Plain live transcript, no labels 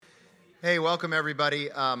Hey, welcome everybody.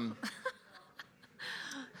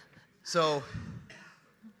 So,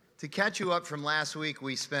 to catch you up from last week,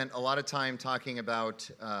 we spent a lot of time talking about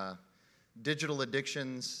digital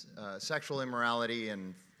addictions, sexual immorality,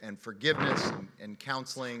 and forgiveness, and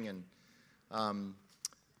counseling, and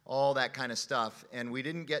all that kind of stuff. And we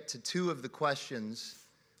didn't get to two of the questions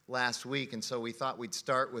last week, and so we thought we'd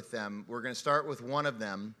start with them. We're going to start with one of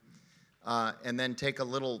them, and then take a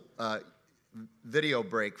little video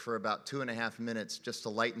break for about 2.5 minutes just to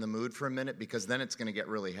lighten the mood for a minute, because then it's going to get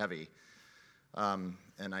really heavy. And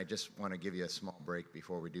I just want to give you a small break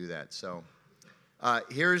before we do that. So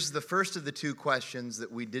here's the first of the two questions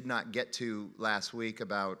that we did not get to last week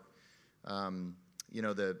about,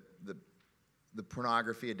 the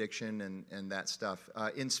pornography addiction and that stuff.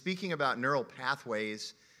 In speaking about neural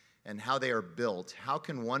pathways and how they are built, how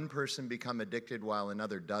can one person become addicted while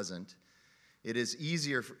another doesn't? Is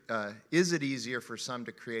it easier for some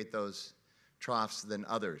to create those troughs than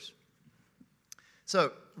others?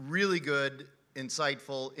 So, really good,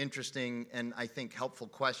 insightful, interesting, and I think helpful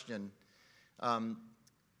question. Bud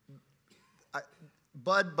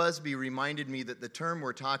Busby reminded me that the term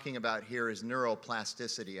we're talking about here is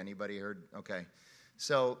neuroplasticity. Anybody heard? Okay.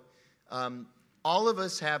 So, all of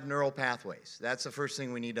us have neural pathways. That's the first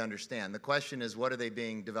thing we need to understand. The question is, what are they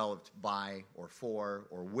being developed by or for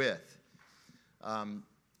or with?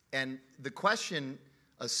 And the question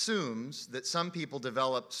assumes that some people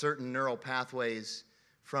develop certain neural pathways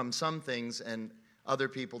from some things and other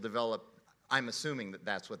people develop, I'm assuming that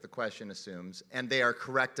that's what the question assumes, and they are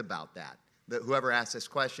correct about that. That whoever asked this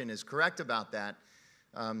question is correct about that.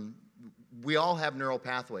 We all have neural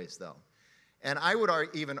pathways, though. And I would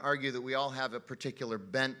even argue that we all have a particular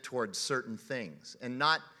bent towards certain things. And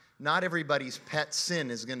not everybody's pet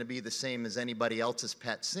sin is going to be the same as anybody else's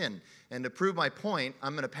pet sin. And to prove my point,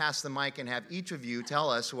 I'm going to pass the mic and have each of you tell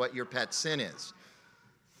us what your pet sin is.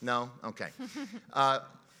 No? Okay.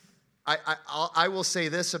 I will say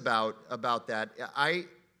this about that.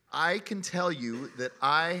 I can tell you that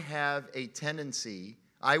I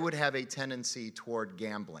would have a tendency toward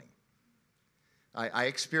gambling. I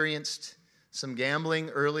experienced some gambling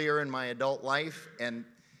earlier in my adult life, and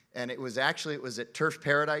it was at Turf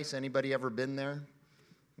Paradise. Anybody ever been there?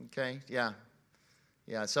 Okay, yeah.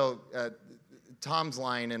 So Tom's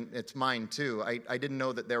line, and it's mine too. I didn't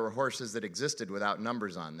know that there were horses that existed without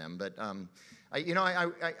numbers on them, but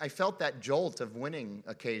I felt that jolt of winning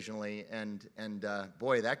occasionally, and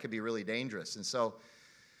boy, that could be really dangerous. And so,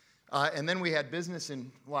 and then we had business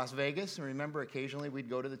in Las Vegas, and remember, occasionally we'd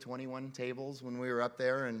go to the 21 tables when we were up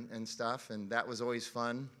there and stuff, and that was always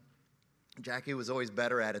fun. Jackie was always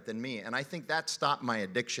better at it than me, and I think that stopped my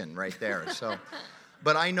addiction right there. So,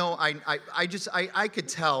 but I know I could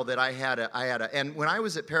tell that I had a, and when I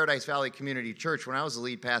was at Paradise Valley Community Church, when I was the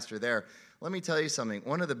lead pastor there, let me tell you something.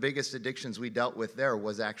 One of the biggest addictions we dealt with there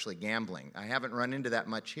was actually gambling. I haven't run into that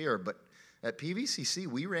much here, but at PVCC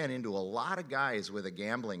we ran into a lot of guys with a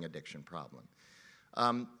gambling addiction problem.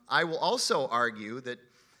 I will also argue that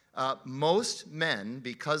most men,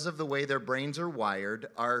 because of the way their brains are wired,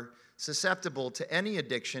 are susceptible to any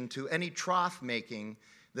addiction, to any trough making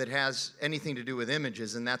that has anything to do with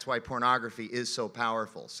images, and that's why pornography is so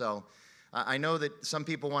powerful. So I know that some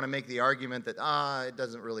people want to make the argument that it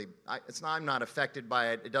doesn't really, I'm not affected by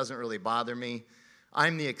it, it doesn't really bother me.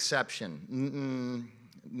 I'm the exception.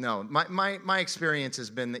 No, my experience has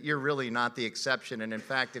been that you're really not the exception, and in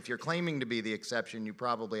fact, if you're claiming to be the exception, you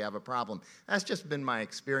probably have a problem. That's just been my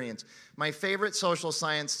experience. My favorite social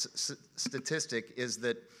science statistic is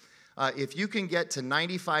that if you can get to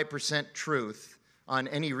 95% truth on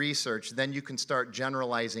any research, then you can start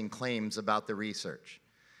generalizing claims about the research.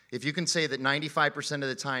 If you can say that 95% of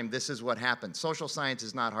the time this is what happens, social science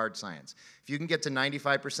is not hard science. If you can get to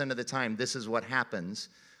 95% of the time this is what happens,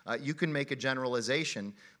 you can make a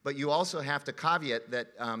generalization, but you also have to caveat that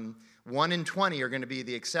 1 in 20 are going to be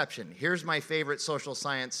the exception. Here's my favorite social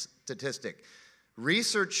science statistic.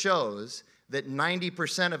 Research shows that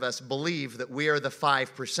 90% of us believe that we are the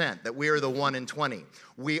 5%, that we are the 1 in 20.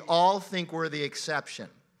 We all think we're the exception,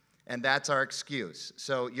 and that's our excuse.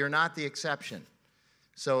 So you're not the exception.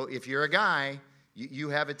 So if you're a guy, you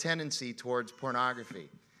have a tendency towards pornography.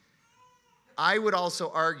 I would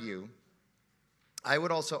also argue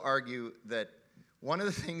that one of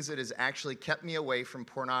the things that has actually kept me away from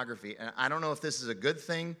pornography, and I don't know if this is a good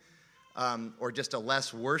thing or just a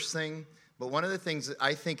less worse thing, but one of the things that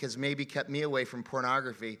I think has maybe kept me away from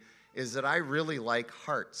pornography is that I really like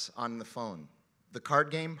Hearts on the phone. The card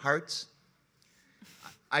game, Hearts.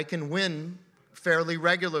 I can win fairly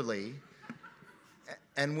regularly,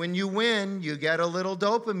 and when you win, you get a little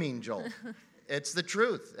dopamine jolt. It's the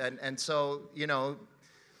truth. And so,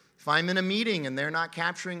 if I'm in a meeting and they're not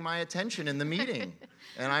capturing my attention in the meeting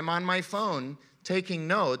and I'm on my phone taking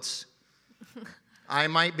notes, I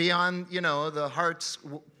might be on, the Hearts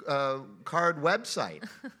card website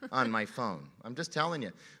on my phone. I'm just telling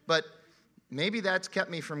you. But maybe that's kept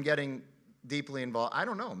me from getting deeply involved. I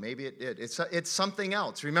don't know. Maybe it did. It's something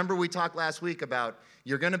else. Remember we talked last week about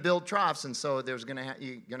you're going to build troughs, and so you're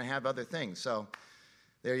going to have other things. So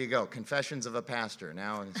there you go. Confessions of a pastor.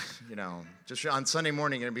 Now, just on Sunday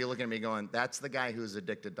morning, you're going to be looking at me going, that's the guy who's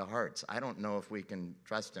addicted to hearts. I don't know if we can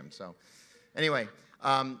trust him. So anyway,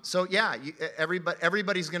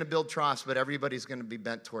 everybody's going to build troughs, but everybody's going to be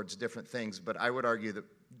bent towards different things. But I would argue that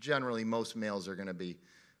generally most males are going to be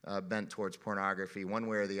bent towards pornography one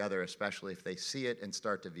way or the other, especially if they see it and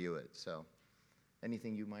start to view it. So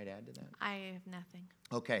anything you might add to that? I have nothing.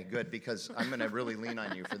 Okay, good, because I'm going to really lean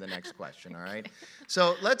on you for the next question, all right?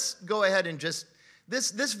 So let's go ahead and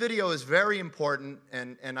this video is very important,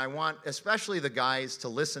 and I want especially the guys to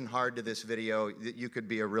listen hard to this video. You could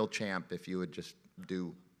be a real champ if you would just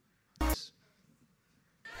do this.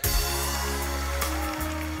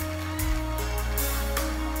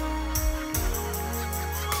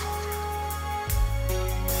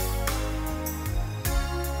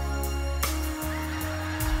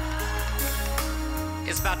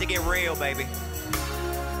 It's about to get real, baby.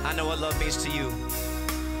 I know what love means to you.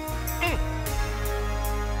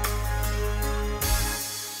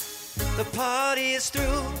 The party is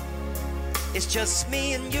through. It's just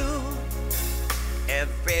me and you.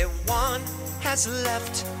 Everyone has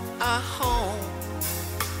left our home.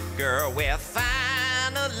 Girl, we're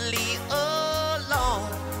finally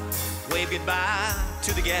alone. Wave goodbye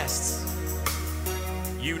to the guests.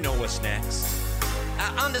 You know what's next.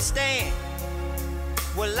 I understand.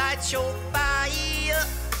 We'll light your fire.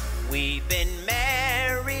 We've been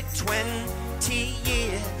married 20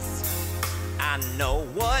 years. I know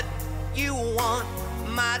what you want,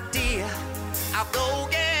 my dear. I'll go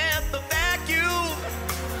get the vacuum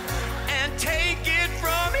and take it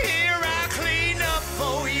from here. I'll clean up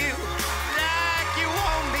for you like you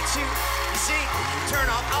want me to. You see, turn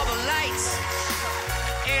off all the lights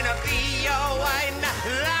and I'll be alright.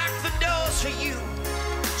 Lock the doors for you.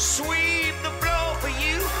 Sweep the floor for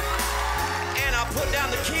you, and I'll put down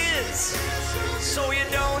the kids so you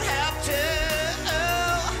don't have to.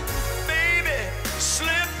 Oh, baby,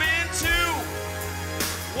 slip into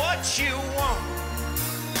what you want.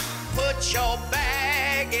 Put your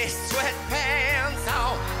baggy sweatpants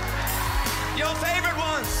on, your favorite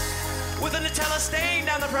ones with a Nutella stain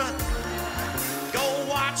down the front. Go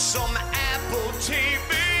watch some Apple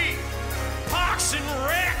TV, Parks and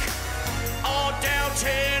Rec. All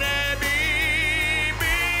Downton Abbey,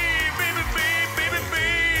 baby,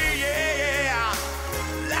 yeah,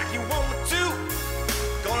 like you want me to.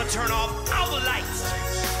 Gonna turn off all the lights,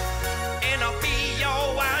 and I'll be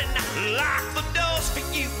alright. Lock the doors for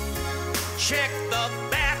you. Check the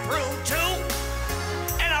bathroom too,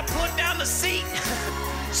 and I'll put down the seat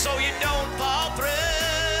so you don't fall through,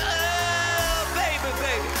 baby.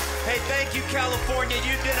 Hey, thank you, California.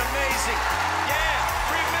 You did amazing. Yeah,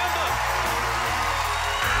 remember.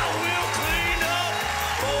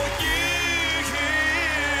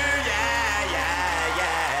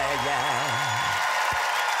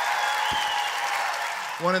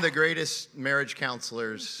 One of the greatest marriage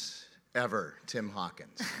counselors ever, Tim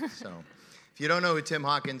Hawkins. So if you don't know who Tim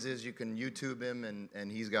Hawkins is, you can YouTube him,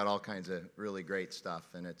 and he's got all kinds of really great stuff,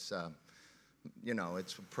 and it's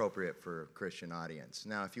appropriate for a Christian audience.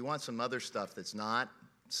 Now, if you want some other stuff that's not,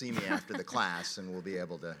 see me after the class, and we'll be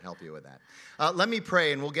able to help you with that. Let me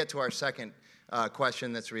pray, and we'll get to our second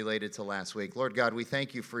question that's related to last week. Lord God, we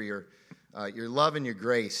thank you for your love and your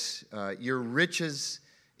grace, your riches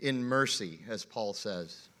in mercy, as Paul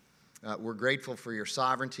says. We're grateful for your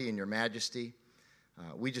sovereignty and your majesty.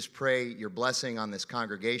 We just pray your blessing on this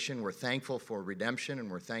congregation. We're thankful for redemption, and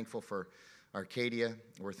we're thankful for Arcadia.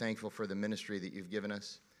 We're thankful for the ministry that you've given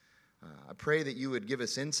us. I pray that you would give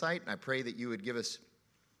us insight, and I pray that you would give us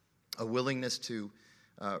a willingness to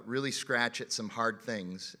really scratch at some hard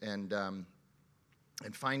things and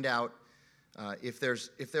find out if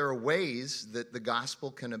there are ways that the gospel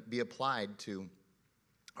can be applied to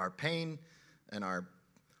our pain and our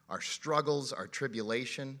struggles, our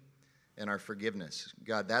tribulation, and our forgiveness.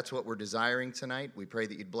 God, that's what we're desiring tonight. We pray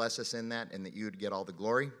that you'd bless us in that and that you would get all the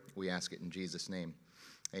glory. We ask it in Jesus' name.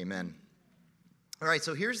 Amen. All right,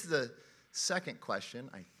 so here's the second question,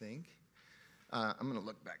 I think. I'm going to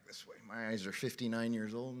look back this way. My eyes are 59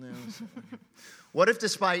 years old now. So. What if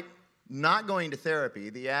despite not going to therapy,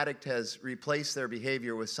 the addict has replaced their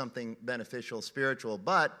behavior with something beneficial, spiritual,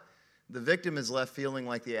 but the victim is left feeling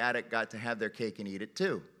like the addict got to have their cake and eat it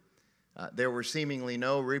too. There were seemingly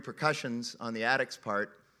no repercussions on the addict's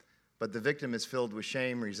part, but the victim is filled with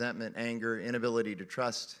shame, resentment, anger, inability to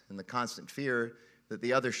trust, and the constant fear that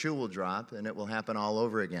the other shoe will drop and it will happen all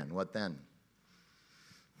over again. What then?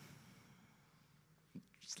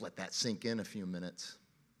 Just let that sink in a few minutes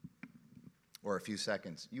or a few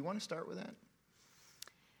seconds. You want to start with that?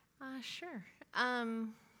 Sure. I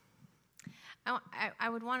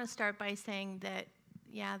would want to start by saying that,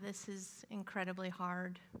 yeah, this is incredibly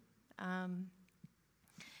hard. And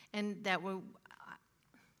that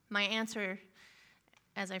my answer,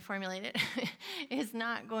 as I formulate it, is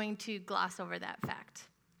not going to gloss over that fact.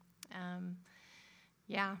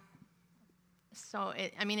 Yeah. So,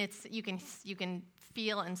 it's you can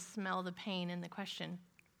feel and smell the pain in the question.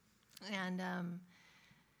 And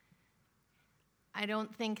I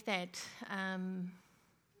don't think that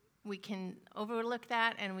we can overlook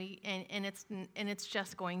that, and it's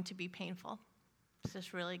just going to be painful. It's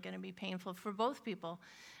just really going to be painful for both people.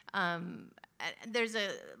 There's a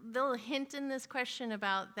little hint in this question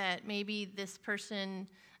about that maybe this person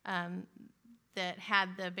that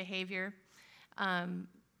had the behavior kind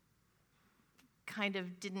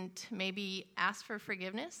of didn't maybe ask for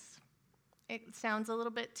forgiveness. It sounds a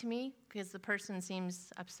little bit to me, because the person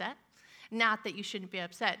seems upset. Not that you shouldn't be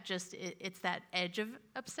upset, just it's that edge of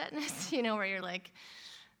upsetness, where you're like,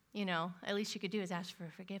 at least you could do is ask for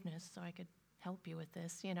forgiveness so I could help you with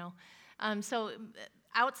this, So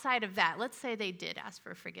outside of that, let's say they did ask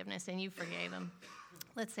for forgiveness and you forgave them.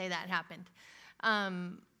 Let's say that happened.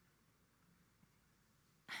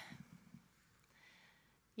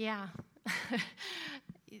 Yeah.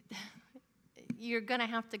 You're going to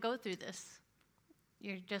have to go through this.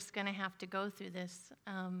 You're just going to have to go through this.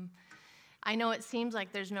 I know it seems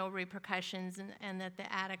like there's no repercussions, and that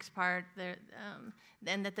the addict's part,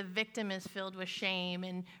 and that the victim is filled with shame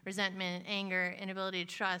and resentment, anger, inability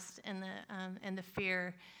to trust, and the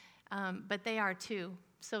fear. But they are too.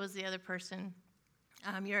 So is the other person.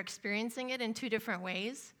 You're experiencing it in two different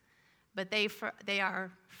ways, but they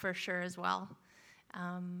are for sure as well.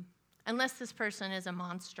 Unless this person is a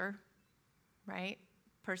monster, right?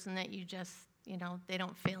 Person that you just, they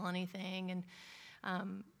don't feel anything, and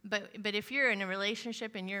but if you're in a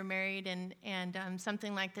relationship and you're married and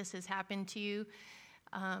something like this has happened to you,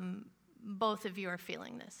 both of you are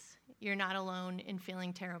feeling this. You're not alone in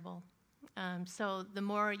feeling terrible. So the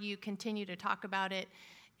more you continue to talk about it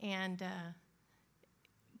and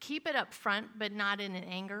keep it up front, but not in an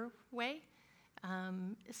anger way,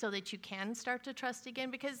 so that you can start to trust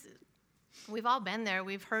again, because we've all been there.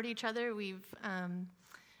 We've hurt each other. We've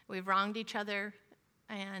wronged each other.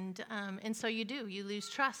 And so you lose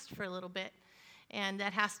trust for a little bit, and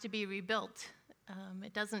that has to be rebuilt.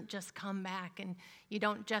 It doesn't just come back, and you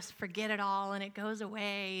don't just forget it all and it goes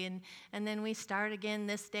away, and then we start again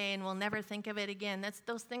this day and we'll never think of it again.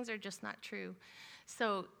 Those things are just not true.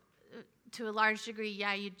 So to a large degree,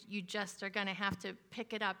 yeah, you just are going to have to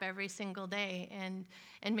pick it up every single day, and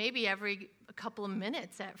maybe every couple of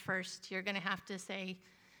minutes at first you're going to have to say,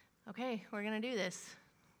 okay, we're going to do this.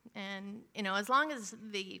 And, as long as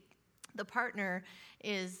the partner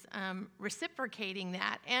is reciprocating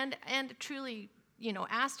that and truly,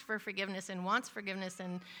 asked for forgiveness and wants forgiveness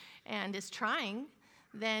and is trying,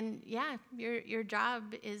 then, yeah, your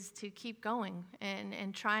job is to keep going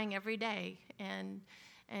and trying every day and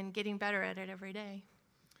getting better at it every day.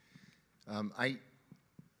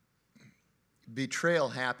 Betrayal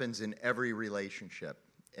happens in every relationship.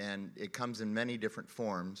 And it comes in many different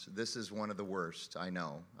forms. This is one of the worst, I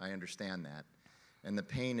know. I understand that. And the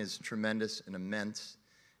pain is tremendous and immense,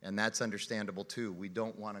 and that's understandable too. We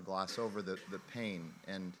don't want to gloss over the pain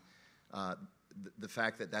and the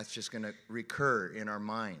fact that that's just going to recur in our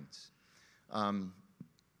minds.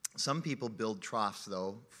 Some people build troughs,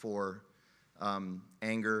 though, for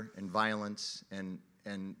anger and violence and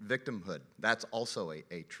victimhood. That's also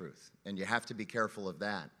a truth, and you have to be careful of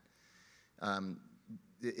that.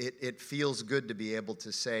 It feels good to be able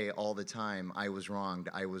to say all the time, I was wronged,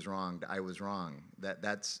 I was wronged, I was wrong.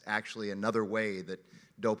 That's actually another way that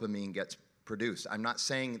dopamine gets produced. I'm not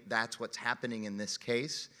saying that's what's happening in this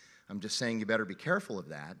case. I'm just saying you better be careful of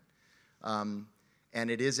that.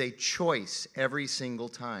 And it is a choice every single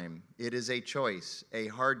time. It is a choice, a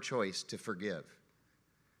hard choice to forgive.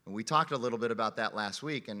 And we talked a little bit about that last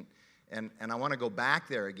week, and I want to go back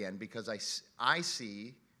there again, because I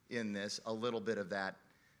see in this a little bit of that,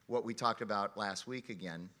 what we talked about last week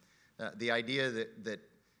again, the idea that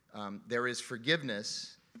there is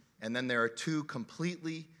forgiveness, and then there are two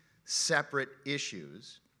completely separate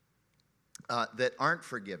issues that aren't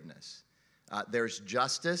forgiveness. There's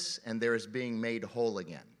justice, and there is being made whole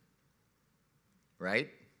again. Right?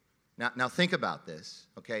 Now think about this,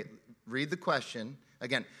 okay? Read the question.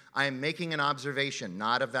 Again, I am making an observation,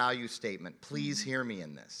 not a value statement. Please hear me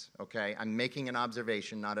in this, okay? I'm making an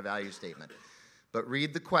observation, not a value statement. But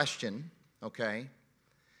read the question, okay?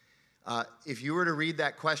 If you were to read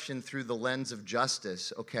that question through the lens of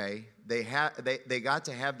justice, okay, they got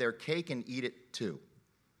to have their cake and eat it too.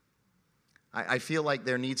 I feel like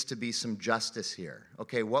there needs to be some justice here.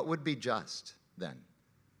 Okay, what would be just then?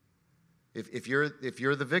 If you're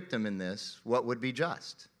the victim in this, what would be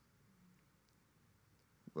just?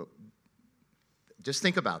 Well, just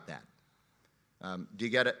think about that. Do you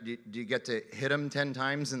get to hit them 10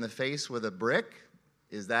 times in the face with a brick?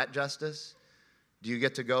 Is that justice? Do you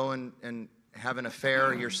get to go and have an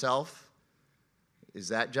affair yourself? Is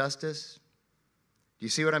that justice? Do you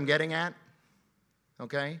see what I'm getting at?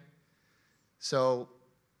 Okay? So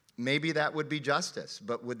maybe that would be justice,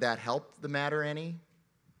 but would that help the matter any?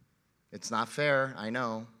 It's not fair, I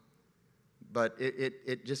know, but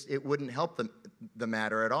it wouldn't help the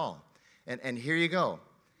matter at all. And here you go.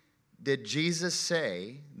 Did Jesus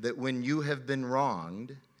say that when you have been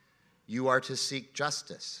wronged, you are to seek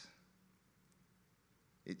justice?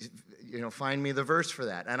 Find me the verse for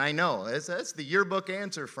that. And I know, that's the yearbook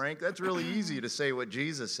answer, Frank. That's really easy to say what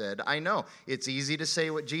Jesus said. I know, it's easy to say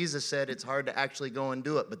what Jesus said. It's hard to actually go and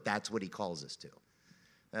do it, but that's what he calls us to.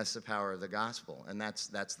 That's the power of the gospel, and that's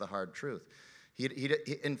the hard truth.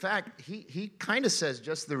 In fact, he kind of says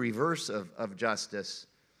just the reverse of justice.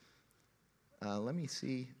 Let's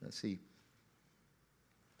see.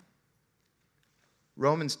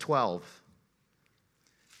 Romans 12.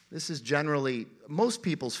 This is generally most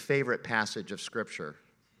people's favorite passage of Scripture.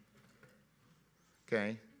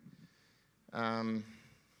 Okay?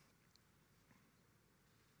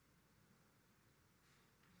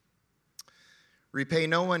 Repay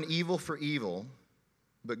no one evil for evil,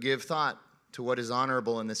 but give thought to what is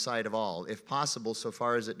honorable in the sight of all. If possible, so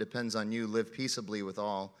far as it depends on you, live peaceably with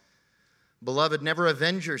all. Beloved, never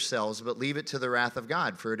avenge yourselves, but leave it to the wrath of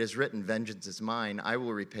God. For it is written, vengeance is mine, I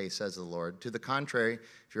will repay, says the Lord. To the contrary,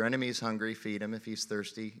 if your enemy is hungry, feed him. If he's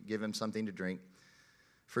thirsty, give him something to drink.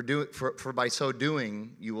 For by so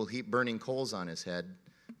doing, you will heap burning coals on his head.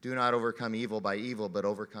 Do not overcome evil by evil, but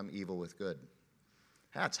overcome evil with good.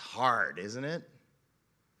 That's hard, isn't it?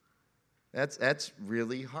 That's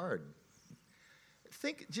really hard.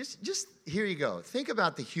 Think, just here you go. Think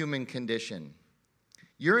about the human condition.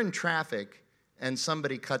 You're in traffic and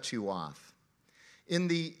somebody cuts you off. In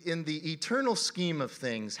the eternal scheme of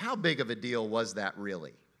things, how big of a deal was that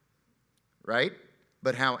really? Right?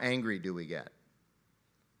 But how angry do we get?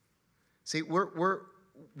 See,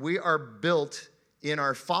 we are built in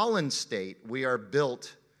our fallen state. We are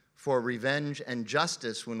built for revenge and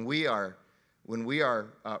justice when we are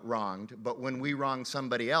wronged, but when we wrong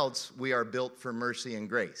somebody else, we are built for mercy and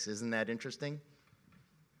grace. Isn't that interesting?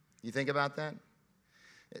 You think about that?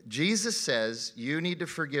 Jesus says you need to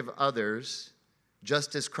forgive others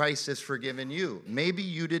just as Christ has forgiven you. Maybe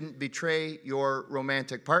you didn't betray your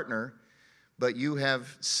romantic partner, but you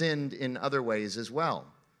have sinned in other ways as well.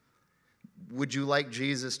 Would you like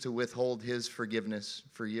Jesus to withhold his forgiveness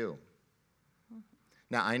for you?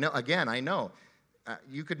 Now, I know.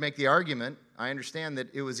 You could make the argument, I understand that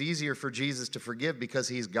it was easier for Jesus to forgive because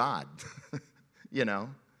he's God.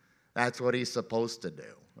 That's what he's supposed to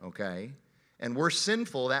do, okay? And we're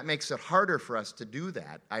sinful. That makes it harder for us to do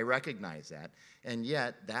that. I recognize that. And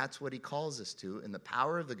yet, that's what he calls us to in the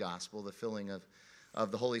power of the gospel, the filling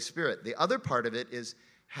of the Holy Spirit. The other part of it is,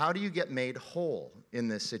 how do you get made whole in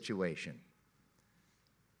this situation?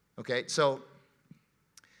 Okay, so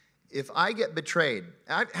if I get betrayed,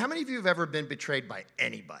 how many of you have ever been betrayed by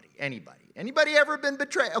anybody? Anybody ever been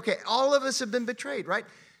betrayed? Okay, all of us have been betrayed, right?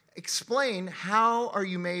 Explain, how are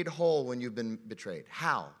you made whole when you've been betrayed?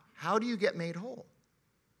 How? How do you get made whole?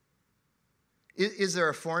 Is there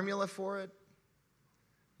a formula for it?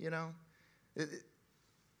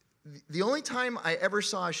 The only time I ever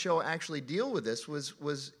saw a show actually deal with this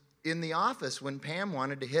was in The Office when Pam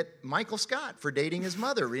wanted to hit Michael Scott for dating his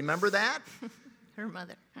mother. Remember that? Her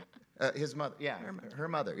mother. His mother, yeah. Her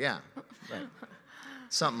mother, yeah. Right.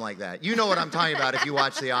 Something like that. You know what I'm talking about if you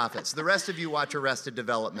watch The Office. The rest of you watch Arrested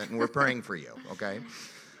Development, and we're praying for you, okay?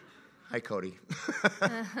 Hi, Cody.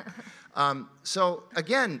 So,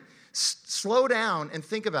 again, slow down and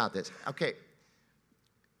think about this. Okay,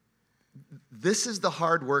 this is the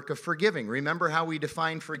hard work of forgiving. Remember how we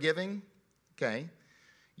define forgiving? Okay.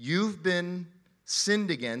 You've been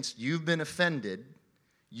sinned against. You've been offended.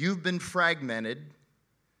 You've been fragmented.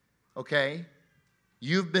 Okay?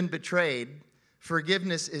 You've been betrayed.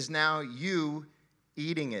 Forgiveness is now you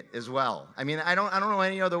eating it as well. I mean, I don't know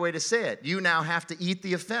any other way to say it. You now have to eat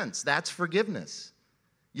the offense. That's forgiveness.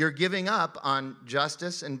 You're giving up on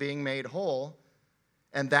justice and being made whole,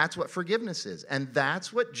 and that's what forgiveness is. And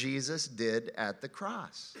that's what Jesus did at the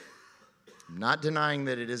cross. I'm not denying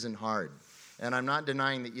that it isn't hard, and I'm not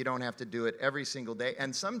denying that you don't have to do it every single day.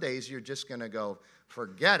 And some days you're just going to go,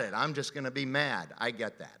 forget it, I'm just going to be mad. I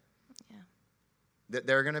get that. Yeah.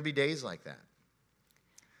 There are going to be days like that.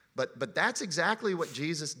 But that's exactly what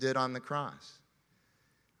Jesus did on the cross.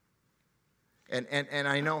 And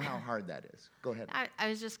I know how hard that is. Go ahead. I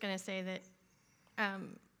was just going to say that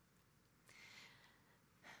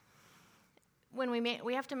when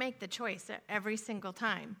we have to make the choice every single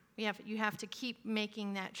time. You have to keep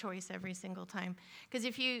making that choice every single time. Because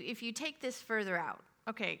if you take this further out,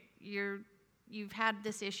 okay, you've had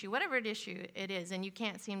this issue, whatever issue it is, and you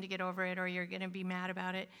can't seem to get over it, or you're going to be mad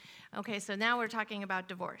about it. Okay, so now we're talking about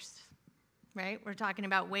divorce, right? We're talking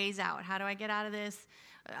about ways out. How do I get out of this?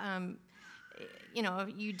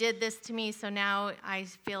 You did this to me, so now I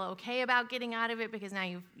feel okay about getting out of it because now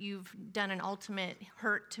you've done an ultimate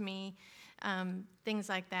hurt to me. Things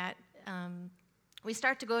like that. We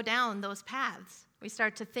start to go down those paths. We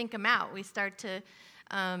start to think them out. We start to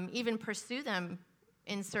even pursue them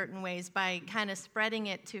in certain ways by kind of spreading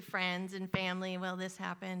it to friends and family. Well, this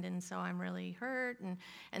happened, and so I'm really hurt, and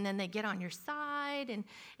then they get on your side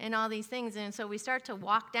and all these things. And so we start to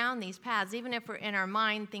walk down these paths, even if we're in our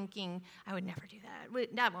mind thinking, I would never do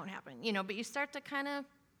that. That won't happen, but you start to kind of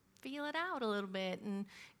feel it out a little bit and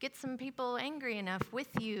get some people angry enough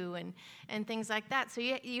with you and things like that. So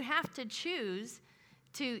you have to choose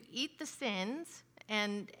to eat the sins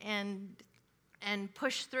and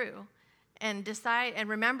push through. And decide and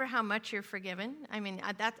remember how much you're forgiven. I mean,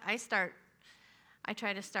 I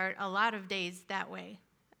try to start a lot of days that way.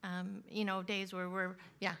 Days where we're,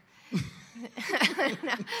 yeah.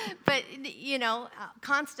 But,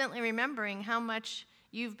 constantly remembering how much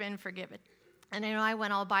you've been forgiven. And I know I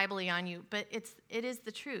went all Bible-y on you, but it is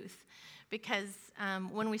the truth. Because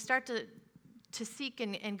when we start to seek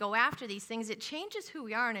and go after these things, it changes who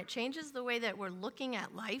we are, and it changes the way that we're looking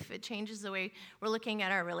at life. It changes the way we're looking at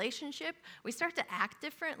our relationship. We start to act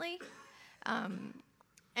differently. And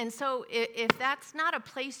so if that's not a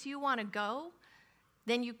place you want to go,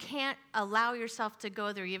 then you can't allow yourself to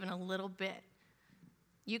go there even a little bit.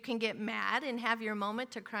 You can get mad and have your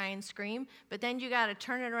moment to cry and scream, but then you got to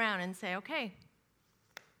turn it around and say, okay,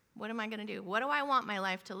 what am I going to do? What do I want my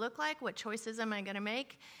life to look like? What choices am I going to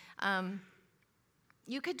make?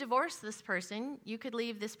 You could divorce this person. You could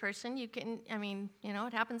leave this person. You can,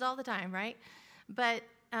 it happens all the time, right? But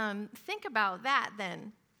think about that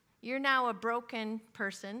then. You're now a broken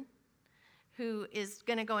person who is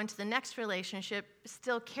going to go into the next relationship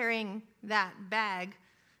still carrying that bag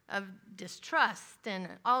of distrust and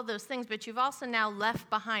all those things, but you've also now left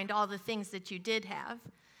behind all the things that you did have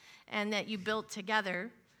and that you built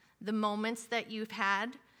together, the moments that you've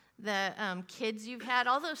had, the kids you've had,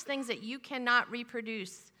 all those things that you cannot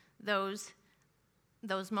reproduce those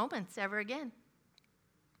moments ever again.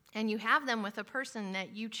 And you have them with a person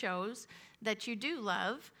that you chose, that you do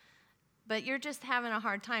love, but you're just having a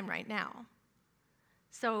hard time right now.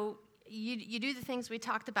 So you do the things we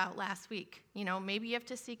talked about last week. Maybe you have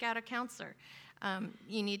to seek out a counselor.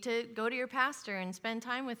 You need to go to your pastor and spend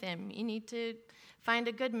time with him. You need to find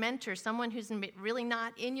a good mentor, someone who's really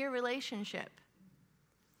not in your relationship.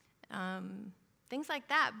 Things like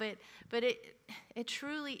that, but it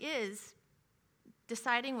truly is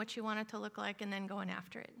deciding what you want it to look like and then going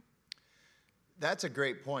after it. That's a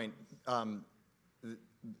great point.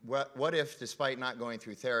 What if, despite not going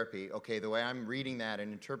through therapy, okay, the way I'm reading that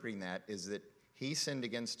and interpreting that is that he sinned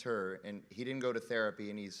against her and he didn't go to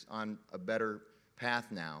therapy and he's on a better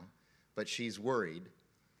path now, but she's worried.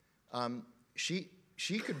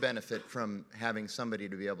 She could benefit from having somebody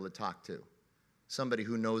to be able to talk to. Somebody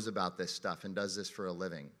who knows about this stuff and does this for a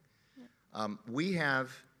living. Yeah. We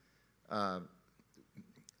have, I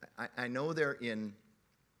know they're in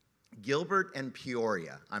Gilbert and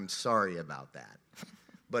Peoria. I'm sorry about that.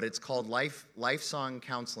 But it's called Lifesong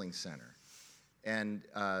Counseling Center. And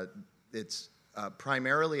it's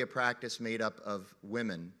primarily a practice made up of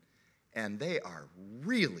women, and they are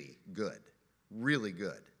really good, really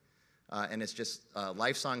good. And it's just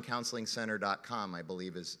lifesongcounselingcenter.com, I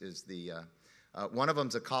believe, is the... one of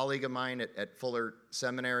them's a colleague of mine at Fuller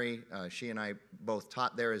Seminary. She and I both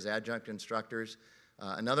taught there as adjunct instructors.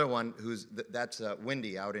 Another one that's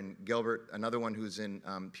Wendy out in Gilbert. Another one who's in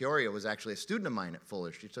Peoria was actually a student of mine at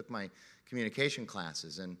Fuller. She took my communication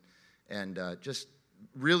classes and just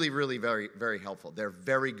really, really very, very helpful. They're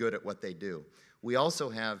very good at what they do. We also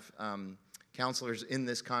have counselors in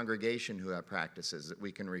this congregation who have practices that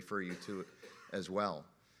we can refer you to as well.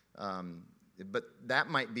 But that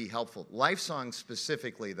might be helpful. LifeSong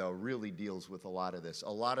specifically, though, really deals with a lot of this, a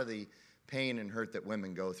lot of the pain and hurt that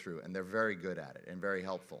women go through, and they're very good at it and very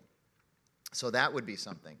helpful. So that would be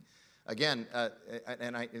something. Again,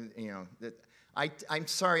 I'm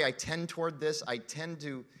sorry, I tend toward this. I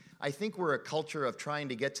think we're a culture of trying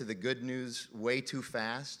to get to the good news way too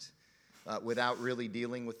fast without really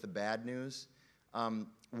dealing with the bad news.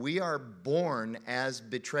 We are born as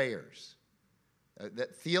betrayers.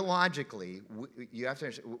 That theologically, you have to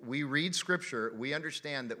understand, we read Scripture, we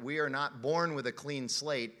understand that we are not born with a clean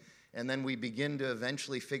slate, and then we begin to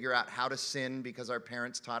eventually figure out how to sin because our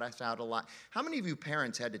parents taught us how to lie. How many of you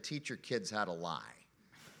parents had to teach your kids how to lie?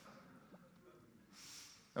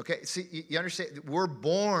 Okay, see, you understand, we're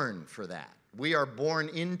born for that. We are born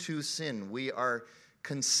into sin. We are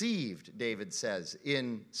conceived, David says,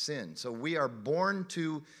 in sin. So we are born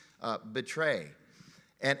to betray.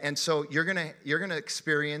 And so you're gonna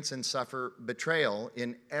experience and suffer betrayal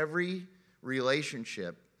in every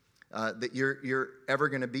relationship that you're ever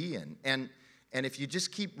gonna be in. And if you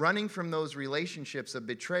just keep running from those relationships of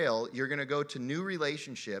betrayal, you're gonna go to new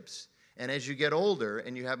relationships. And as you get older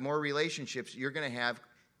and you have more relationships, you're gonna have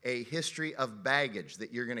a history of baggage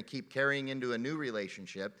that you're gonna keep carrying into a new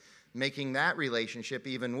relationship, making that relationship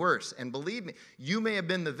even worse. And believe me, you may have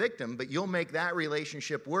been the victim, but you'll make that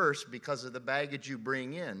relationship worse because of the baggage you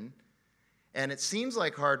bring in. And it seems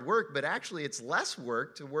like hard work, but actually it's less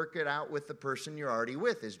work to work it out with the person you're already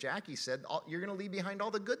with. As Jackie said, you're going to leave behind all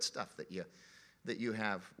the good stuff that you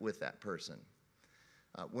have with that person.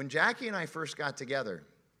 When Jackie and I first got together,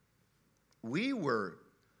 we were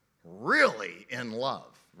really in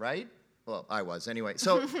love, right? Well, I was anyway.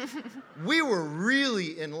 So we were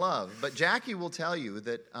really in love. But Jackie will tell you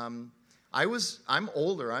that I'm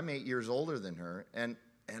older. I'm 8 years older than her. And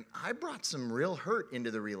I brought some real hurt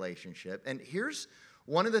into the relationship. And here's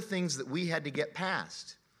one of the things that we had to get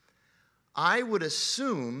past. I would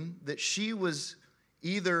assume that she was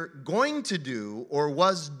either going to do or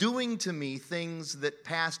was doing to me things that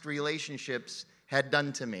past relationships had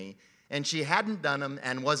done to me. And she hadn't done them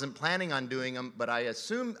and wasn't planning on doing them, but I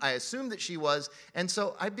assumed that she was, and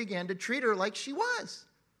so I began to treat her like she was.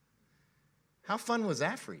 How fun was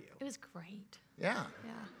that for you? It was great. Yeah.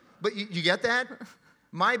 Yeah. But you get that?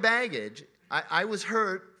 My baggage, I was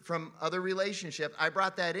hurt from other relationships. I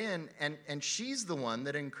brought that in, and she's the one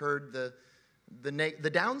that incurred the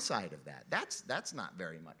downside of that. That's not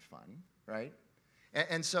very much fun, right?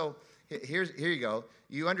 And so here you go.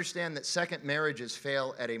 You understand that second marriages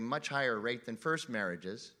fail at a much higher rate than first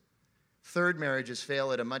marriages. Third marriages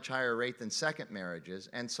fail at a much higher rate than second marriages,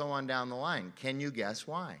 and so on down the line. Can you guess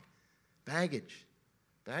why? Baggage.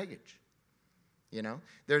 You know,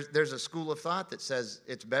 there's a school of thought that says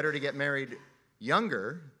it's better to get married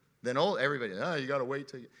younger than old. Everybody, you got to wait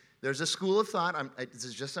till you. There's a school of thought. This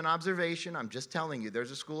is just an observation. I'm just telling you.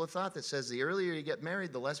 There's a school of thought that says the earlier you get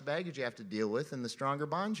married, the less baggage you have to deal with, and the stronger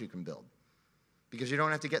bonds you can build, because you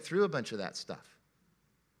don't have to get through a bunch of that stuff.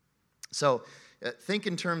 So think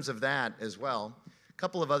in terms of that as well. A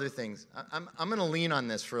couple of other things. I'm going to lean on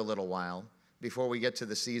this for a little while before we get to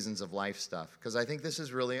the seasons of life stuff, because I think this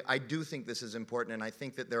is really, I do think this is important, and I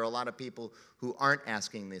think that there are a lot of people who aren't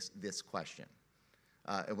asking this question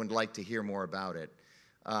and would like to hear more about it.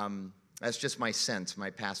 That's just my sense,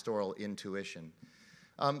 my pastoral intuition.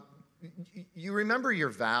 You remember your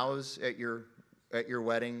vows at your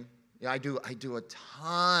wedding? Yeah, I do a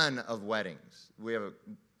ton of weddings.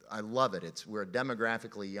 I love it. We're a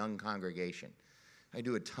demographically young congregation. I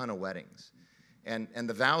do a ton of weddings. And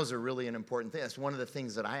the vows are really an important thing. That's one of the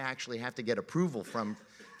things that I actually have to get approval from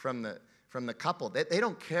the couple. They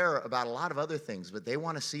don't care about a lot of other things, but they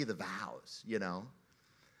want to see the vows, you know.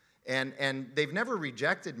 And they've never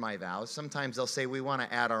rejected my vows. Sometimes they'll say we want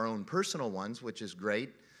to add our own personal ones, which is great.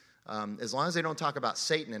 As long as they don't talk about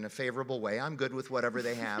Satan in a favorable way, I'm good with whatever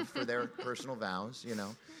they have for their personal vows, you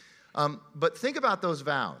know. But think about those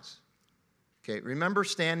vows. Okay, remember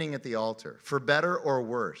standing at the altar, for better or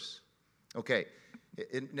worse. Okay,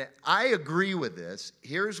 I agree with this.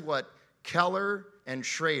 Here's what Keller and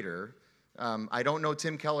Schrader, I don't know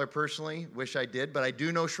Tim Keller personally, wish I did, but I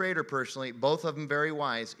do know Schrader personally, both of them very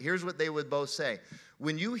wise. Here's what they would both say.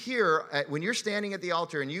 When you're standing at the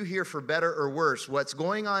altar and you hear for better or worse, what's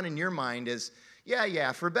going on in your mind is,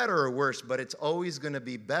 yeah, for better or worse, but it's always going to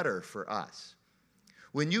be better for us.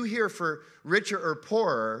 When you hear for richer or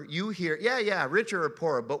poorer, you hear, yeah, richer or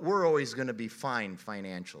poorer, but we're always going to be fine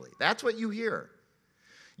financially. That's what you hear.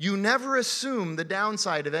 You never assume the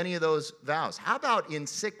downside of any of those vows. How about in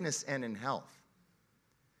sickness and in health?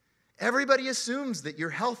 Everybody assumes that your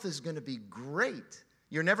health is going to be great.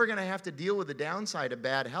 You're never going to have to deal with the downside of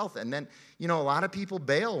bad health. And then, a lot of people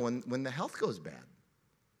bail when the health goes bad,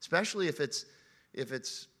 especially if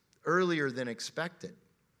it's earlier than expected,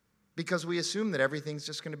 because we assume that everything's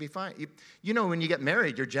just going to be fine. When you get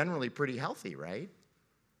married, you're generally pretty healthy, right?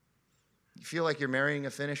 You feel like you're marrying a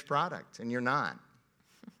finished product, and you're not.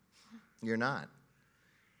 You're not.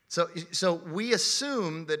 So we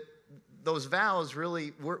assume that those vows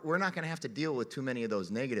really, we're not going to have to deal with too many of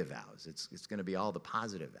those negative vows. It's going to be all the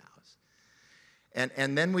positive vows.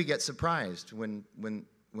 And then we get surprised when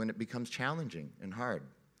it becomes challenging and hard.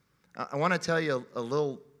 I want to tell you a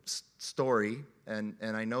little story, and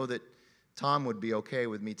I know that Tom would be okay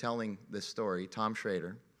with me telling this story, Tom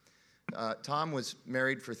Schrader. Tom was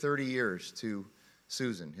married for 30 years to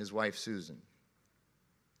Susan, his wife Susan.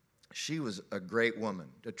 She was a great woman,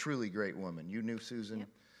 a truly great woman. You knew Susan? Yep.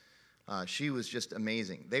 She was just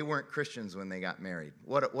amazing. They weren't Christians when they got married.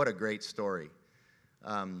 What a great story.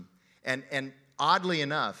 And oddly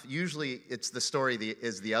enough, usually it's the story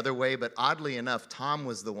is the other way, but oddly enough, Tom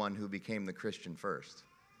was the one who became the Christian first.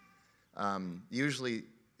 Usually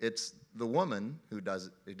it's the woman who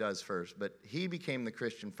does first, but he became the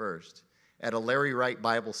Christian first at a Larry Wright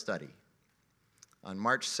Bible study on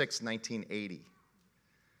March 6, 1980.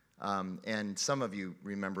 And some of you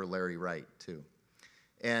remember Larry Wright, too.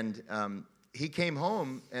 And he came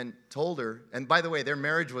home and told her, and by the way, their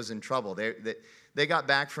marriage was in trouble. They got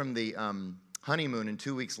back from the honeymoon, and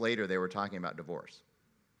 2 weeks later, they were talking about divorce.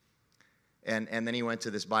 And then he went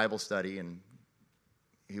to this Bible study, and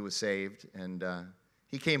he was saved. And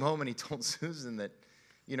he came home, and he told Susan that,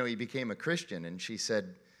 he became a Christian. And she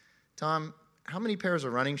said, Tom, how many pairs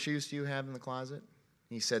of running shoes do you have in the closet?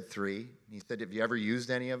 He said 3. He said, have you ever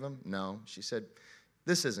used any of them? No. She said,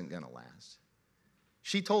 this isn't going to last.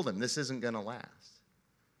 She told him this isn't going to last.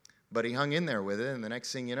 But he hung in there with it, and the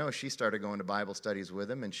next thing you know, she started going to Bible studies with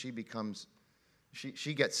him, and she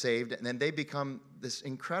gets saved, and then they become this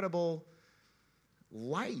incredible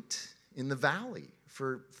light in the valley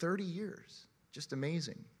for 30 years. Just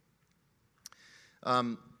amazing.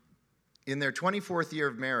 In their 24th year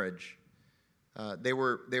of marriage, they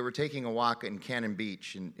were taking a walk in Cannon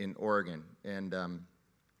Beach in Oregon, and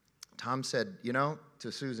Tom said,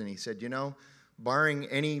 to Susan, he said, barring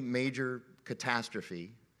any major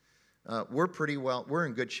catastrophe, we're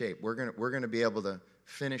in good shape. We're going to be able to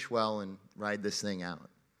finish well and ride this thing out.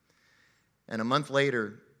 And a month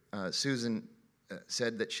later, Susan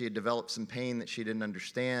said that she had developed some pain that she didn't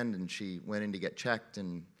understand, and she went in to get checked,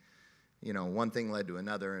 and one thing led to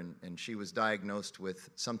another, and she was diagnosed with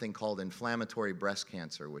something called inflammatory breast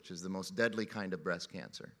cancer, which is the most deadly kind of breast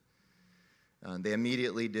cancer. They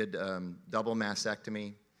immediately did double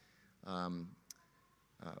mastectomy.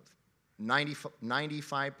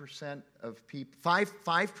 95% of people,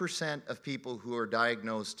 5% of people who are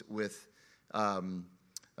diagnosed with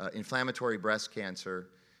inflammatory breast cancer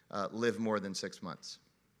live more than 6 months.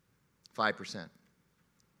 5%.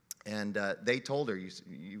 And they told her,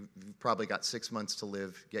 you've probably got 6 months to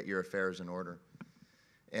live, get your affairs in order.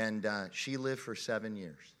 And she lived for 7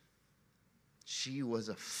 years. She was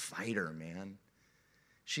a fighter, man.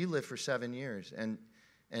 She lived for 7 years.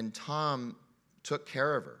 And Tom took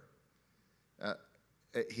care of her.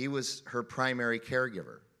 He was her primary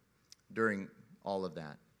caregiver during all of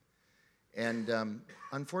that. And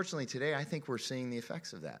unfortunately today, I think we're seeing the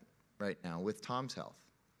effects of that right now with Tom's health.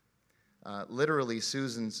 Literally,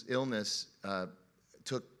 Susan's illness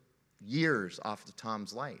took years off of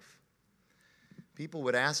Tom's life. People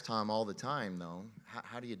would ask Tom all the time, though,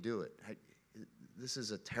 how do you do it? This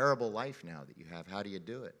is a terrible life now that you have. How do you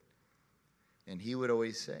do it? And he would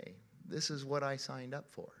always say, this is what I signed up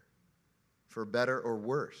for better or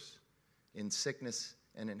worse, in sickness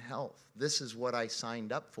and in health. This is what I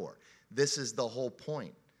signed up for. This is the whole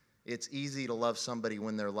point. It's easy to love somebody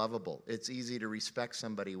when they're lovable. It's easy to respect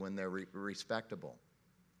somebody when they're respectable.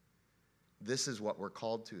 This is what we're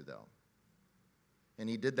called to, though. And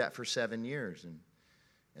he did that for 7 years.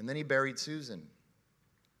 And then he buried Susan.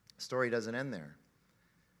 The story doesn't end there.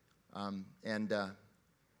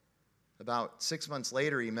 About 6 months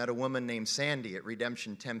later, he met a woman named Sandy at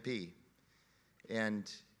Redemption Tempe.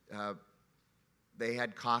 And they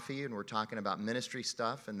had coffee and were talking about ministry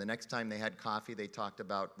stuff. And the next time they had coffee, they talked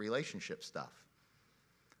about relationship stuff.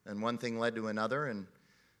 And one thing led to another. And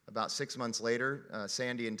about 6 months later,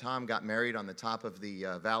 Sandy and Tom got married on the top of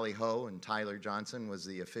the Valley Ho, and Tyler Johnson was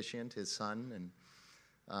the officiant, his son.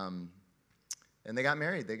 And they got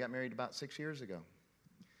married. They got married about 6 years ago.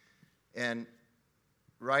 And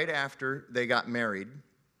right after they got married,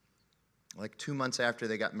 like 2 months after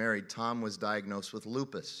they got married, Tom was diagnosed with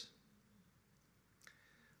lupus.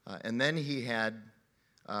 And then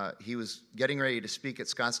he was getting ready to speak at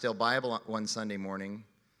Scottsdale Bible one Sunday morning.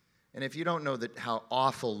 And if you don't know how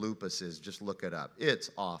awful lupus is, just look it up. It's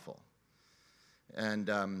awful. And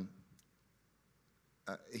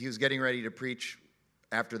he was getting ready to preach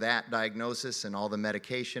after that diagnosis and all the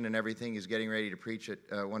medication and everything. He was getting ready to preach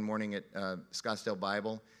one morning at Scottsdale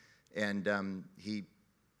Bible. And he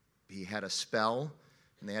had a spell,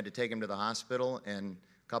 and they had to take him to the hospital. And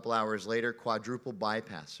a couple hours later, quadruple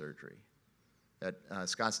bypass surgery at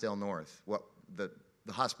Scottsdale North, the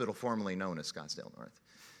hospital formerly known as Scottsdale North.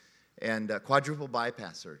 And quadruple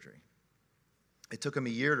bypass surgery. It took him a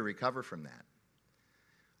year to recover from that.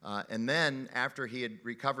 And then, after he had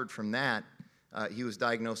recovered from that, he was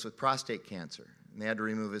diagnosed with prostate cancer. And they had to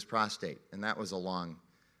remove his prostate. And that was a long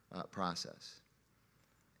process.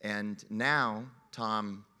 And now,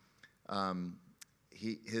 Tom,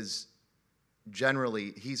 his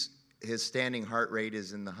standing heart rate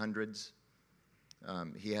is in the hundreds.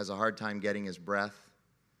 He has a hard time getting his breath.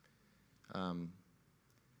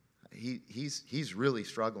 He's really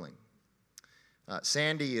struggling.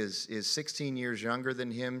 Sandy is 16 years younger than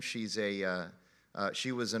him. She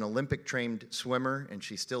was an Olympic-trained swimmer, and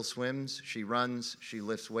she still swims. She runs. She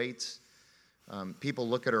lifts weights. People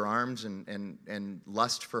look at her arms and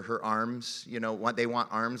lust for her arms. You know, they want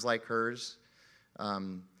arms like hers.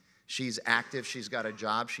 She's active. She's got a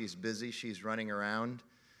job. She's busy. She's running around.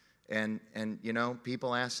 And you know,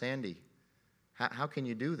 people ask Sandy, how can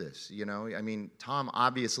you do this? You know, I mean, Tom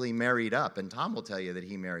obviously married up, and Tom will tell you that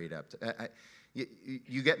he married up.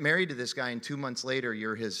 You get married to this guy, and 2 months later,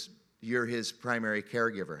 you're his primary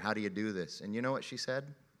caregiver. How do you do this? And you know what she said?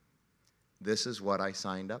 This is what I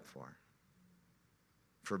signed up for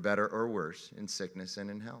better or worse, in sickness and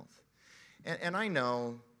in health. And I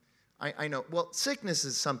know. Well, sickness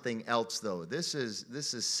is something else, though. This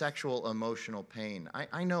is sexual emotional pain.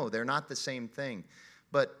 I know they're not the same thing,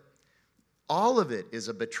 but all of it is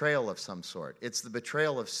a betrayal of some sort. It's the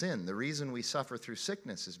betrayal of sin. The reason we suffer through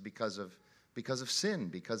sickness is because of sin,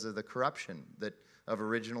 because of the corruption of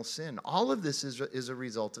original sin. All of this is a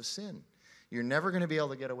result of sin. You're never going to be able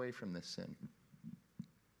to get away from this sin.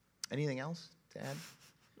 Anything else to add?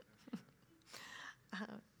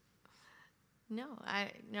 No, I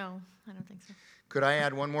don't think so. Could I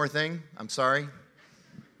add one more thing? I'm sorry.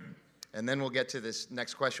 And then we'll get to this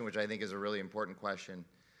next question, which I think is a really important question.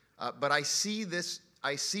 But I see this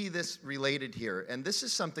related here, and this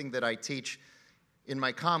is something that I teach in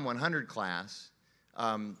my COM 100 class,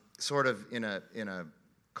 sort of in a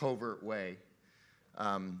covert way,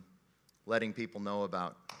 letting people know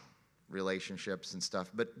about relationships and stuff.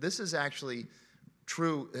 But this is actually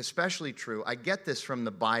true, especially true. I get this from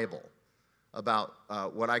the Bible about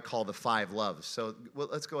what I call the 5 loves. So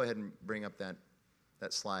let's go ahead and bring up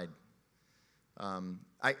that slide.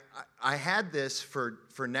 I had this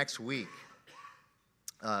for next week,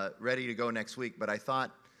 ready to go next week, but I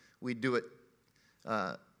thought we'd do it.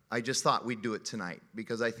 I just thought we'd do it tonight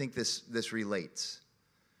because I think this relates.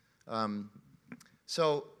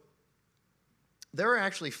 So there are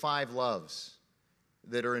actually 5 loves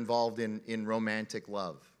that are involved in romantic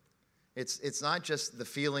love. It's not just the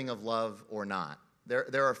feeling of love or not.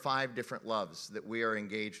 There are 5 different loves that we are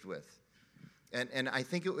engaged with. And I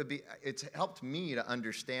think it's helped me to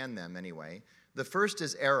understand them anyway. The first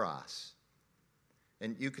is eros.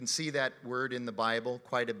 And you can see that word in the Bible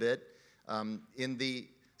quite a bit. In the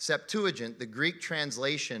Septuagint, the Greek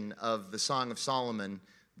translation of the Song of Solomon,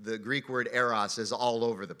 the Greek word eros is all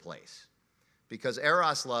over the place. Because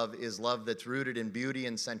eros love is love that's rooted in beauty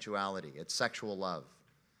and sensuality. It's sexual love.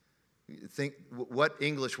 What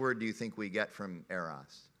English word do you think we get from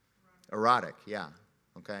eros? Erotic, yeah.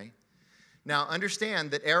 Okay. Now,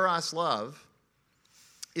 understand that eros love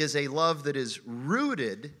is a love that is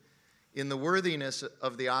rooted in the worthiness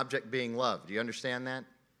of the object being loved. Do you understand that?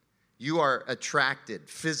 You are attracted,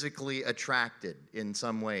 physically attracted in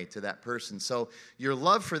some way to that person. So your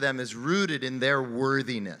love for them is rooted in their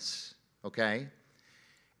worthiness, okay?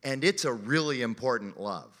 And it's a really important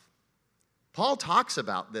love. Paul talks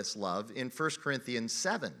about this love in 1 Corinthians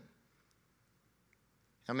 7.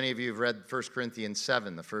 How many of you have read 1 Corinthians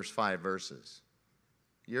 7, the first 5 verses?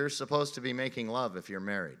 You're supposed to be making love if you're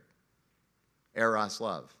married. Eros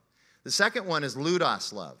love. The second one is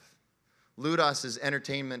Ludos love. Ludos is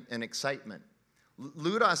entertainment and excitement.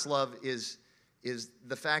 Ludos love is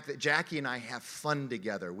the fact that Jackie and I have fun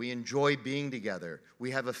together. We enjoy being together.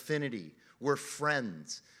 We have affinity. We're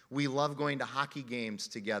friends. We love going to hockey games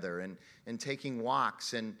together and taking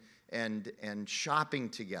walks and shopping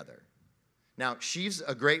together. Now, she's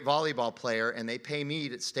a great volleyball player, and they pay me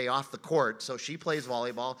to stay off the court, so she plays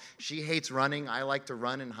volleyball. She hates running. I like to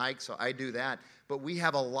run and hike, so I do that. But we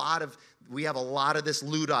have a lot of this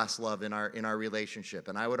Ludos love in our relationship,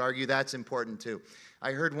 and I would argue that's important too.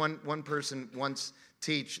 I heard one person once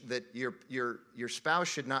teach that your spouse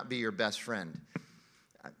should not be your best friend.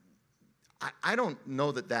 I don't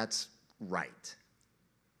know that that's right.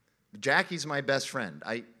 Jackie's my best friend.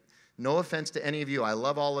 No offense to any of you. I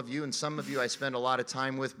love all of you, and some of you I spend a lot of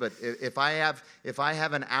time with, but if I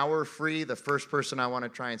have an hour free, the first person I want to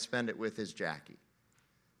try and spend it with is Jackie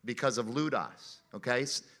because of Ludos, okay?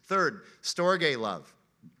 Third, Storge love.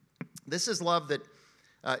 This is love that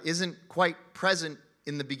isn't quite present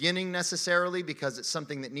in the beginning necessarily because it's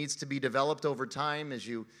something that needs to be developed over time as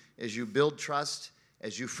you build trust,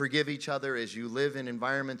 as you forgive each other, as you live in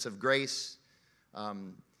environments of grace.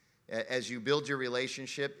 As you build your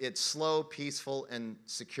relationship, it's slow, peaceful, and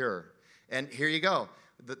secure. And here you go.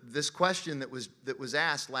 This question that was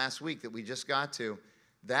asked last week that we just got to,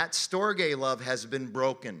 that Storge love has been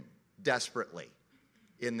broken desperately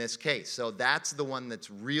in this case. So that's the one that's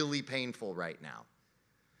really painful right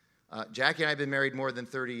now. Jackie and I have been married more than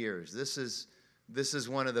 30 years. This is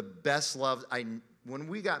one of the best loves. When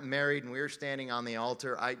we got married and we were standing on the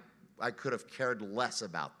altar, I could have cared less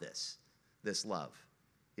about this love.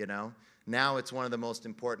 You know, now it's one of the most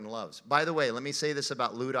important loves. By the way, let me say this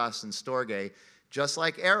about Ludos and Storge. Just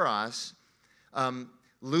like Eros,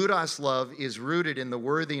 Ludos love is rooted in the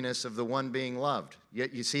worthiness of the one being loved.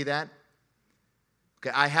 You see that?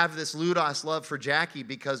 Okay, I have this Ludos love for Jackie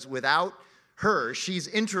because without her, she's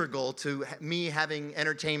integral to me having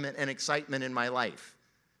entertainment and excitement in my life.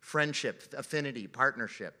 Friendship, affinity,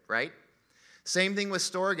 partnership, right? Same thing with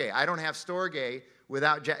Storge. I don't have Storge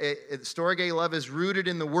without Storge love is rooted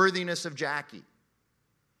in the worthiness of Jackie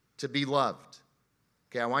to be loved.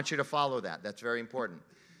 Okay, I want you to follow that. That's very important.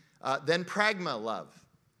 Then pragma love.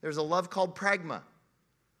 There's a love called pragma.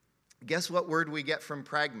 Guess what word we get from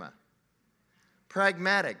pragma?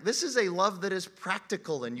 Pragmatic. This is a love that is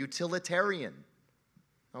practical and utilitarian.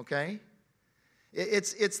 Okay?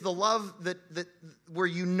 It's the love that where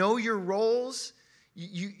you know your roles.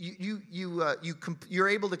 You're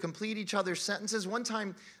able to complete each other's sentences. One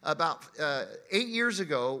time, about 8 years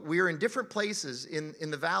ago, we were in different places in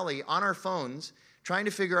the valley on our phones trying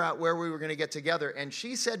to figure out where we were going to get together. And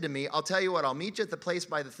she said to me, I'll tell you what, I'll meet you at the place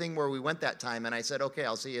by the thing where we went that time. And I said, okay,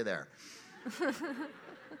 I'll see you there.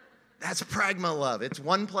 That's pragma love. It's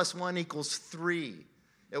 1 + 1 = 3.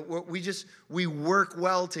 We work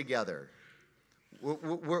well together.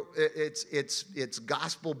 It's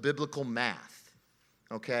gospel biblical math.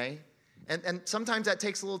 Okay? And sometimes that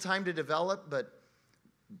takes a little time to develop, but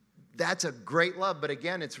that's a great love. But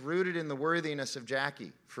again, it's rooted in the worthiness of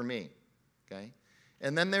Jackie for me. Okay?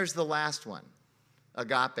 And then there's the last one,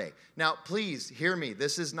 agape. Now, please hear me.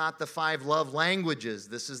 This is not the 5 love languages.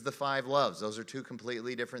 This is the 5 loves. Those are 2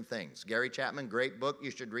 completely different things. Gary Chapman, great book. You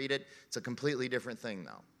should read it. It's a completely different thing,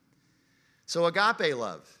 though. So agape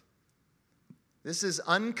love. This is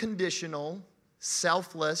unconditional,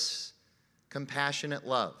 selfless, compassionate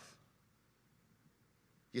love.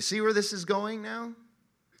 You see where this is going now?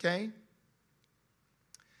 Okay?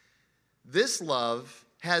 This love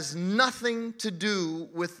has nothing to do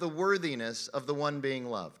with the worthiness of the one being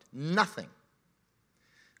loved. Nothing.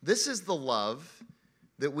 This is the love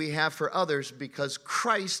that we have for others because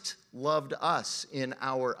Christ loved us in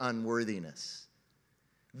our unworthiness.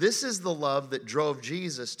 This is the love that drove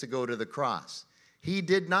Jesus to go to the cross. He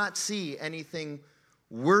did not see anything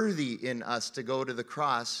worthy in us to go to the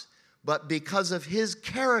cross, but because of his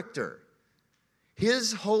character,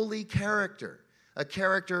 his holy character, a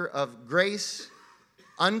character of grace,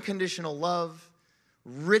 unconditional love,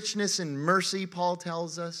 richness in mercy, Paul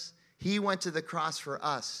tells us, he went to the cross for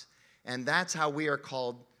us, and that's how we are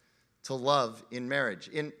called to love in marriage.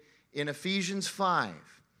 In Ephesians 5,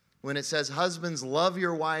 when it says, husbands, love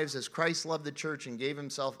your wives as Christ loved the church and gave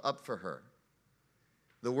himself up for her,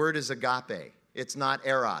 the word is agape. It's not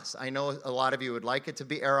eros. I know a lot of you would like it to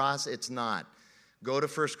be eros. It's not. Go to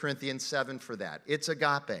 1 Corinthians 7 for that. It's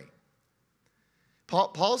agape.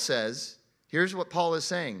 Paul says, here's what Paul is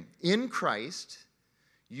saying. In Christ,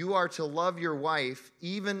 you are to love your wife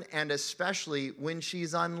even and especially when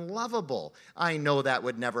she's unlovable. I know that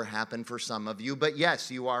would never happen for some of you, but yes,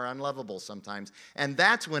 you are unlovable sometimes. And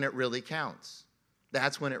that's when it really counts.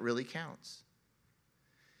 That's when it really counts.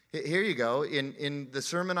 Here you go. In the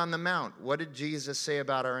Sermon on the Mount, what did Jesus say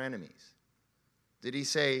about our enemies? Did he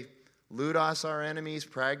say, Ludos our enemies,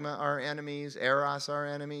 pragma our enemies, eros our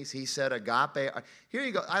enemies? He said agape. Here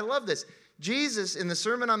you go. I love this. Jesus, in the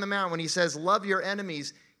Sermon on the Mount, when he says, love your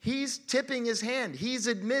enemies, He's tipping his hand. He's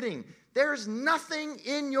admitting, there's nothing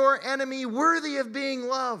in your enemy worthy of being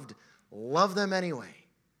loved. Love them anyway,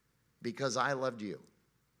 because I loved you.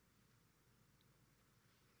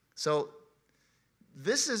 So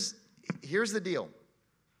here's the deal.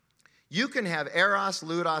 You can have eros,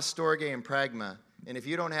 ludos, storge, and pragma, and if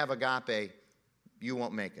you don't have agape, you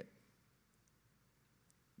won't make it.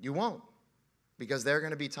 You won't, because there are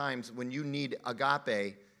going to be times when you need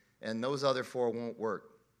agape, and those other four won't work.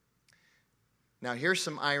 Now, here's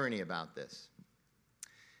some irony about this.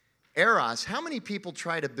 Eros, how many people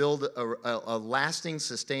try to build a lasting,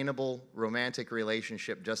 sustainable, romantic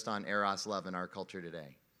relationship just on eros love in our culture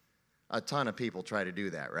today? A ton of people try to do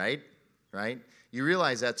that, right? Right? You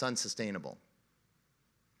realize that's unsustainable.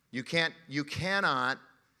 You cannot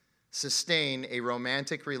sustain a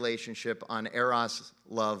romantic relationship on eros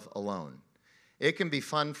love alone. It can be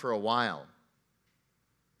fun for a while,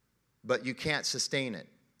 but you can't sustain it.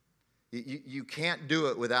 You can't do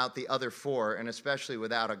it without the other four, and especially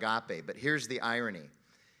without agape. But here's the irony.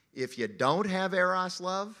 If you don't have eros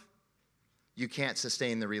love, you can't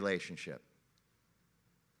sustain the relationship.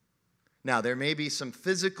 Now, there may be some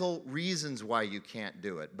physical reasons why you can't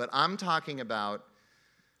do it, but I'm talking about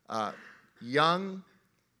young,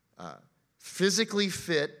 physically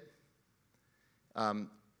fit,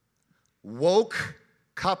 woke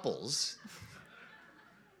couples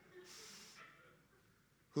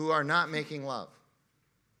who are not making love.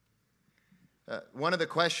 One of the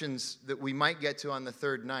questions that we might get to on the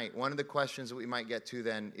third night, one of the questions that we might get to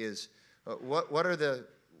then is, what are the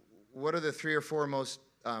 3 or 4 most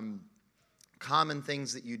common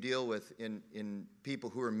things that you deal with in people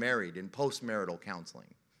who are married, in post-marital counseling?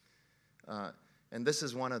 And this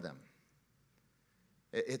is one of them.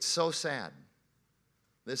 It's so sad.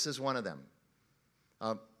 This is one of them.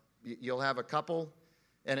 You'll have a couple,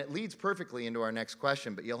 and it leads perfectly into our next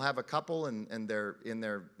question, but you'll have a couple and they're in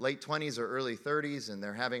their late 20s or early 30s, and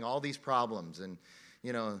they're having all these problems, and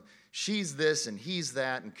she's this and he's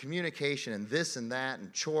that, and communication and this and that,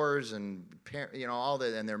 and chores and all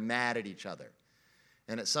that, and they're mad at each other.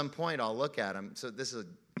 And at some point I'll look at them. So this will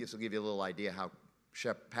give you a little idea how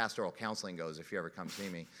pastoral counseling goes if you ever come see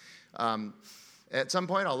me. At some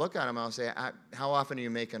point I'll look at them and I'll say, how often are you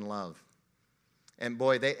making love? And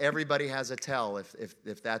boy, everybody has a tell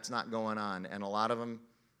if that's not going on. And a lot of them,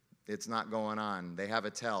 it's not going on. They have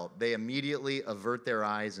a tell. They immediately avert their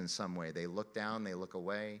eyes in some way. They look down, they look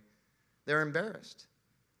away. They're embarrassed.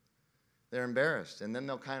 They're embarrassed. And then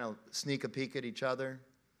they'll kind of sneak a peek at each other.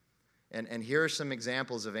 And here are some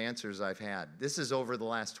examples of answers I've had. This is over the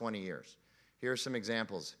last 20 years. Here are some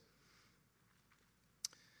examples.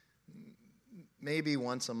 Maybe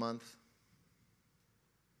once a month.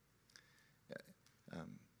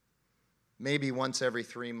 Maybe once every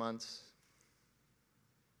 3 months.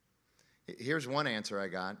 Here's one answer I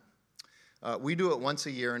got. We do it once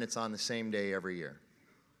a year, and it's on the same day every year.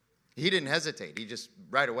 He didn't hesitate. He just,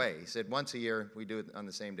 right away, he said, once a year, we do it on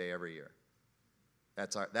the same day every year.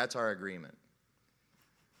 That's our agreement.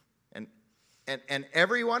 And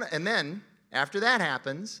everyone, and then, after that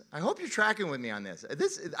happens, I hope you're tracking with me on this.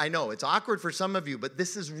 I know, it's awkward for some of you, but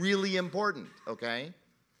this is really important, okay?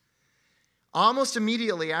 Almost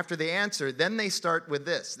immediately after the answer, then they start with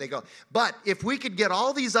this. They go, but if we could get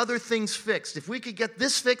all these other things fixed, if we could get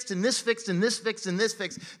this fixed and this fixed and this fixed and this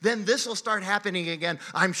fixed, then this will start happening again.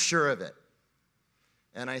 I'm sure of it.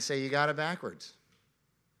 And I say, you got it backwards.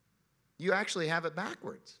 You actually have it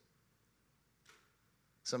backwards.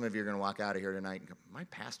 Some of you are going to walk out of here tonight and go, my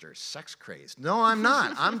pastor is sex crazed. No, I'm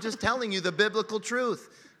not. I'm just telling you the biblical truth.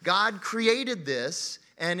 God created this,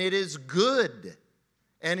 and it is good.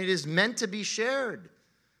 And it is meant to be shared.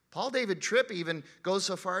 Paul David Tripp even goes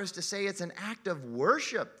so far as to say it's an act of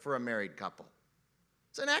worship for a married couple.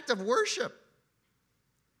 It's an act of worship.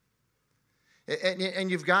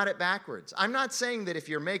 And you've got it backwards. I'm not saying that if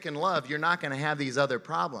you're making love, you're not going to have these other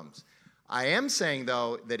problems. I am saying,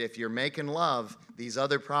 though, that if you're making love, these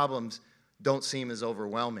other problems don't seem as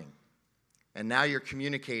overwhelming. And now you're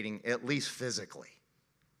communicating at least physically.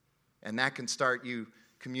 And that can start you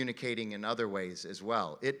communicating in other ways as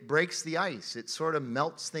well. It breaks the ice. It sort of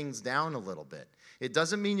melts things down a little bit. It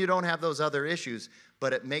doesn't mean you don't have those other issues,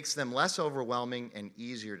 but it makes them less overwhelming and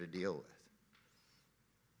easier to deal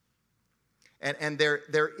with. And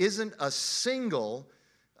there isn't a single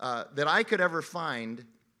that I could ever find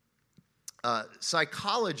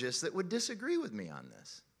psychologist that would disagree with me on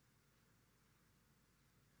this.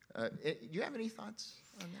 Do you have any thoughts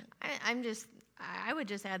on that? I would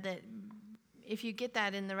just add that if you get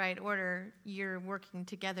that in the right order, you're working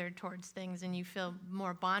together towards things, and you feel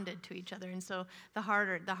more bonded to each other. And so the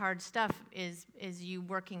hard stuff is you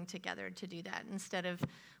working together to do that, instead of,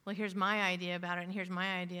 well, here's my idea about it, and here's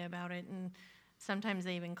my idea about it, and sometimes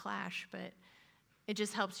they even clash. But it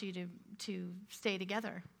just helps you to stay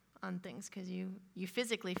together on things, because you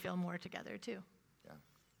physically feel more together too. Yeah.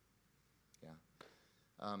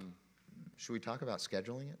 Should we talk about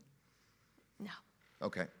scheduling it? No.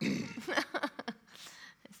 Okay.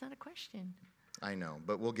 It's not a question. I know,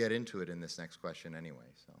 but we'll get into it in this next question anyway,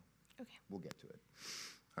 so Okay. we'll get to it.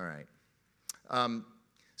 All right.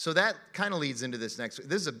 So that kind of leads into this next.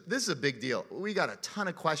 This is a big deal. We got a ton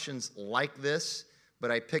of questions like this, but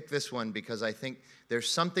I picked this one because I think there's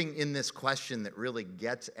something in this question that really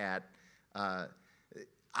gets at.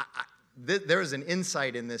 There was an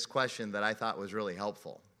insight in this question that I thought was really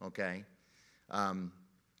helpful. Okay.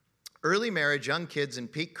 Early marriage, young kids,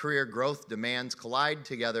 and peak career growth demands collide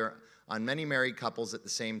together on many married couples at the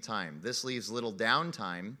same time. This leaves little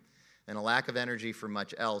downtime and a lack of energy for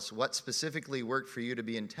much else. What specifically worked for you to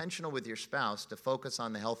be intentional with your spouse to focus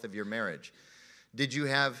on the health of your marriage? Did you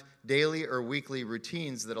have daily or weekly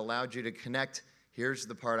routines that allowed you to connect? Here's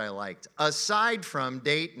the part I liked. Aside from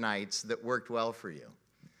date nights that worked well for you.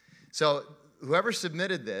 So whoever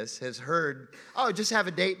submitted this has heard, oh, just have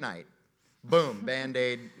a date night. Boom,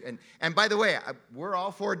 Band-Aid. And by the way, we're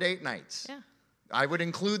all for date nights. Yeah. I would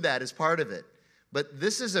include that as part of it. But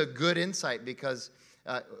this is a good insight, because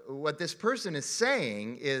what this person is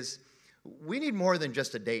saying is we need more than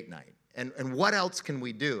just a date night. And what else can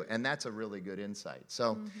we do? And that's a really good insight.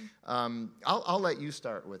 So I'll let you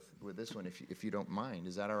start with this one if you don't mind.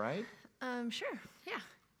 Is that all right? Sure, yeah.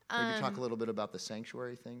 Maybe talk a little bit about the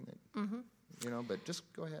sanctuary thing, but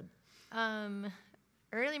just go ahead.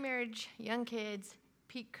 Early marriage, young kids,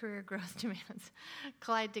 peak career growth demands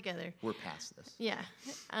collide together. We're past this. Yeah.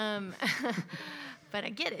 But I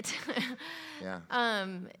get it. Yeah.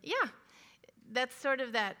 Yeah. That's sort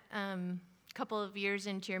of that couple of years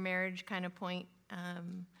into your marriage kind of point.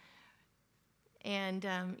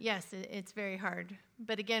 Yes, it's very hard.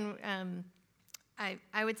 But again,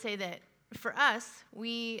 I would say that for us,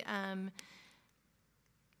 we kind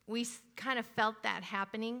of felt that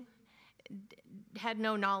happening. Had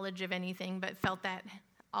no knowledge of anything, but felt that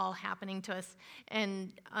all happening to us,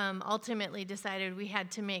 and ultimately decided we had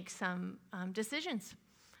to make some decisions.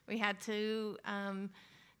 We had to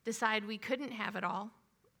decide we couldn't have it all,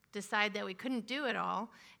 decide that we couldn't do it all,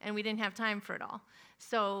 and we didn't have time for it all.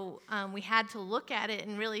 So we had to look at it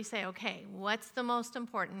and really say, okay, what's the most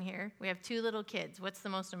important here? We have 2 little kids. What's the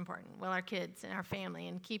most important? Well, our kids and our family,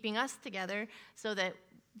 and keeping us together so that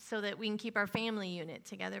we can keep our family unit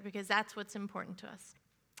together, because that's what's important to us.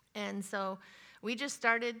 And so we just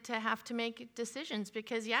started to have to make decisions,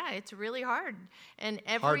 because, it's really hard. And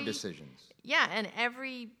hard decisions. Yeah, and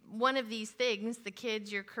every one of these things, the kids,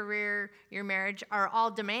 your career, your marriage, are all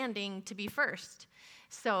demanding to be first.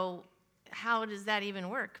 So how does that even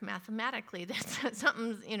work mathematically?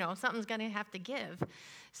 Something's going to have to give.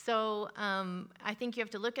 So I think you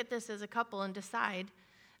have to look at this as a couple and decide,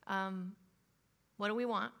 what do we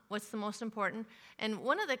want? What's the most important? And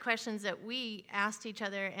one of the questions that we asked each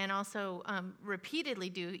other, and also repeatedly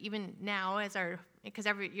do, even now, because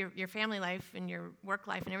your family life and your work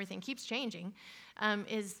life and everything keeps changing,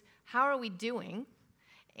 is how are we doing?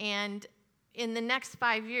 And in the next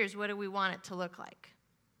 5 years, what do we want it to look like?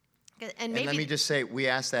 And let me just say, we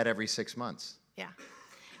ask that every 6 months. Yeah.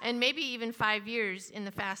 And maybe even 5 years in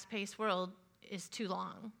the fast-paced world is too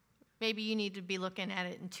long. Maybe you need to be looking at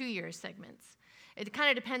it in 2-year segments. It kind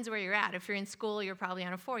of depends where you're at. If you're in school, you're probably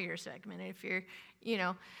on a 4-year segment. If you're,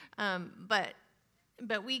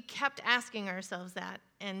 but we kept asking ourselves that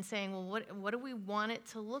and saying, well, what do we want it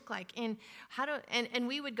to look like? And and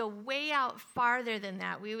we would go way out farther than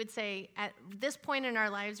that. We would say, at this point in our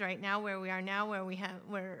lives right now, where we are now,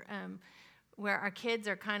 where our kids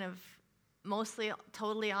are kind of mostly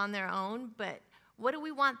totally on their own, but what do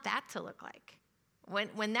we want that to look like?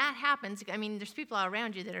 When that happens, I mean, there's people all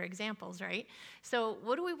around you that are examples, right? So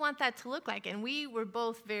what do we want that to look like? And we were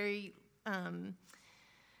both very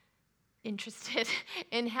interested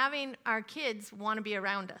in having our kids want to be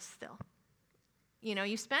around us still.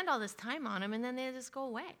 You spend all this time on them, and then they just go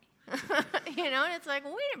away. And it's like,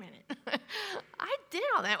 wait a minute, I did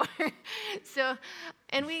all that work. So,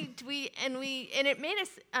 and it made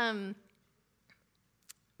us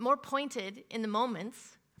more pointed in the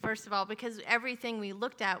moments. First of all, because everything we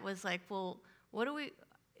looked at was like, well,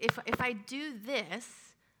 if I do this,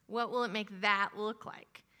 what will it make that look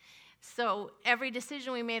like? So every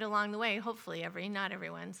decision we made along the way, hopefully not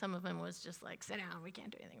everyone, some of them was just like, sit down, we can't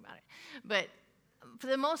do anything about it. But for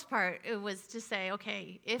the most part, it was to say,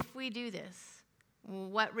 okay, if we do this,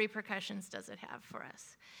 what repercussions does it have for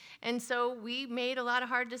us? And so we made a lot of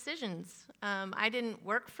hard decisions. I didn't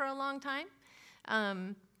work for a long time,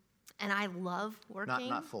 and I love working.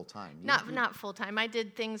 Not full time. Not full time. I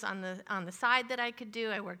did things on the side that I could do.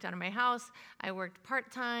 I worked out of my house. I worked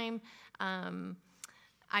part time.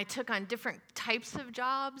 I took on different types of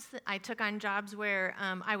jobs. I took on jobs where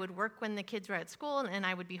I would work when the kids were at school, and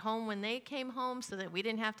I would be home when they came home, so that we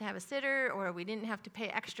didn't have to have a sitter, or we didn't have to pay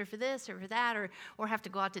extra for this or for that, or have to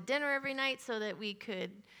go out to dinner every night, so I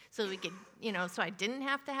didn't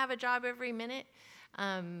have to have a job every minute.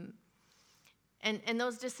 And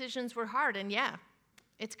those decisions were hard, and yeah,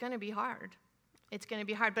 it's going to be hard. It's going to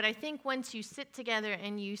be hard. But I think once you sit together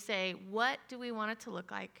and you say, what do we want it to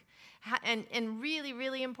look like? And really,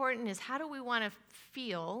 really important is, how do we want to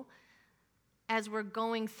feel as we're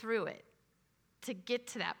going through it to get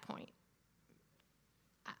to that point?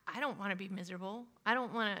 I don't want to be miserable. I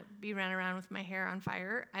don't want to be running around with my hair on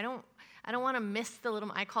fire. I don't want to miss the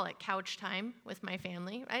little, I call it couch time with my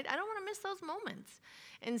family. I don't want to miss those moments.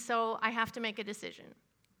 And so I have to make a decision.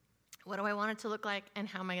 What do I want it to look like, and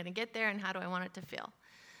how am I going to get there, and how do I want it to feel?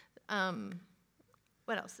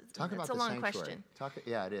 What else? Talk about it's a the long sanctuary. question.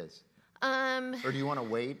 Yeah, it is. Or do you want to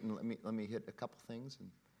wait and let me hit a couple things?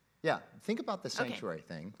 Think about the sanctuary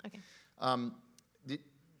thing. Okay.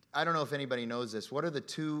 I don't know if anybody knows this. What are the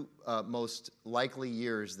two most likely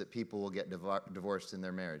years that people will get divorced in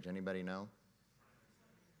their marriage? Anybody know?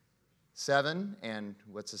 7, and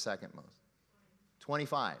what's the second most?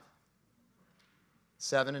 25.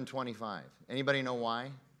 7 and 25. Anybody know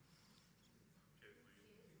why?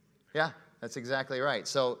 Yeah, that's exactly right.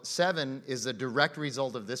 So 7 is a direct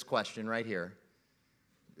result of this question right here.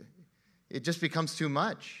 It just becomes too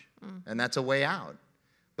much, and that's a way out.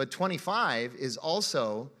 But 25 is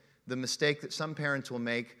also the mistake that some parents will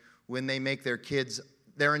make when they make their kids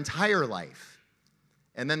their entire life.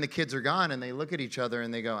 And then the kids are gone, and they look at each other,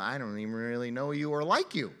 and they go, I don't even really know you or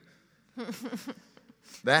like you.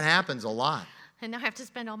 That happens a lot. And now I have to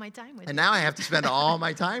spend all my time with you. And now I have to spend all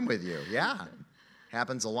my time with you. Yeah,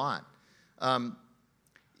 happens a lot.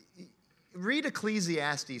 Read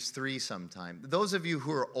Ecclesiastes 3 sometime. Those of you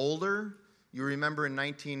who are older, you remember in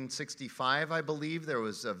 1965, I believe, there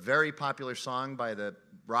was a very popular song by the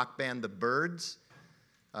rock band The Byrds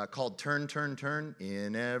called Turn, Turn, Turn.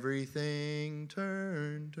 In everything,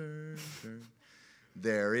 turn, turn, turn.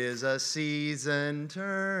 There is a season,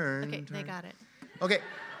 turn, Okay, turn. they got it. Okay.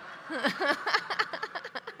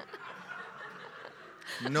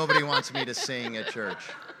 Nobody wants me to sing at church.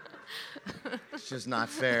 It's just not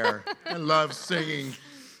fair. I love singing,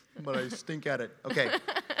 but I stink at it. Okay.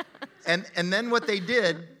 And then what they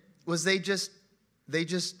did was they just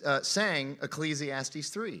sang Ecclesiastes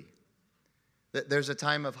 3. There's a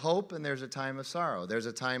time of hope and there's a time of sorrow. There's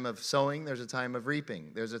a time of sowing. There's a time of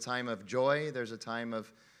reaping. There's a time of joy. There's a time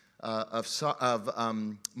of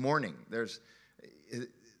mourning. There's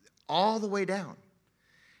all the way down.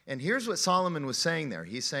 And here's what Solomon was saying there.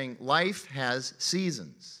 He's saying life has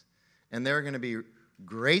seasons. And there are going to be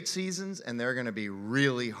great seasons and there are going to be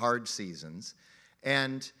really hard seasons.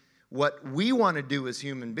 And what we want to do as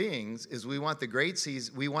human beings is we want the great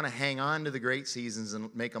seasons, we want to hang on to the great seasons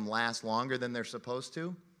and make them last longer than they're supposed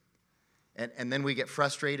to. And then we get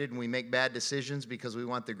frustrated and we make bad decisions because we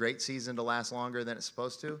want the great season to last longer than it's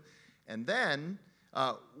supposed to. And then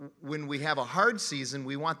when we have a hard season,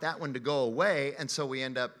 we want that one to go away, and so we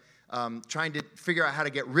end up trying to figure out how to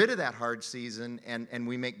get rid of that hard season, and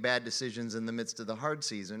we make bad decisions in the midst of the hard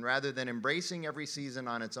season, rather than embracing every season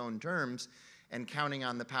on its own terms and counting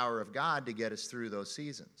on the power of God to get us through those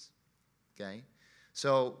seasons, okay?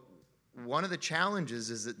 So one of the challenges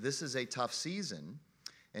is that this is a tough season,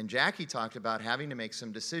 and Jackie talked about having to make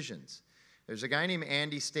some decisions. There's a guy named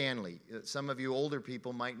Andy Stanley. Some of you older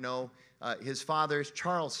people might know his father is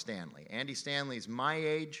Charles Stanley. Andy Stanley's my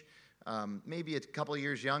age, maybe a couple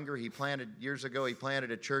years younger. Years ago, he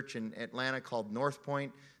planted a church in Atlanta called North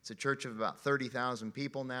Point. It's a church of about 30,000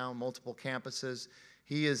 people now, multiple campuses.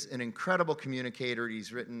 He is an incredible communicator.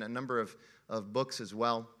 He's written a number of books as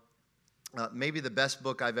well. Maybe the best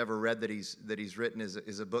book I've ever read that he's written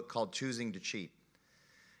is a book called Choosing to Cheat.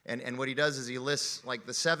 And what he does is he lists like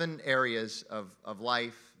the 7 areas of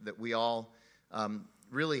life that we all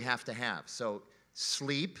really have to have. So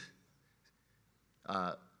sleep,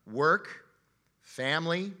 work,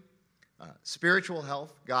 family, spiritual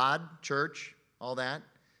health, God, church, all that,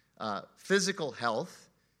 physical health,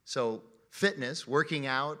 so fitness, working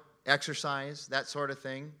out, exercise, that sort of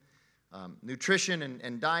thing, nutrition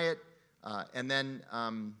and diet, and then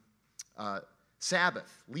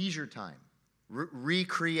Sabbath, leisure time,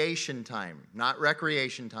 recreation time, not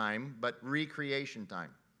recreation time, but recreation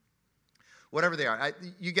time. Whatever they are,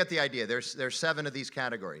 you get the idea. There's 7 of these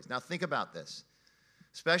categories. Now think about this,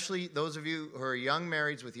 especially those of you who are young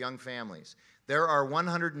marrieds with young families. There are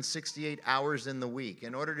 168 hours in the week.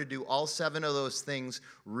 In order to do all 7 of those things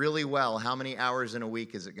really well, how many hours in a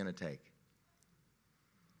week is it going to take?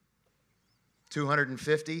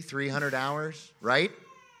 250, 300 hours, right?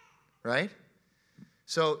 Right?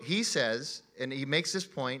 So he says, and he makes this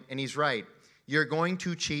point, and he's right, you're going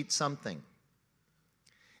to cheat something.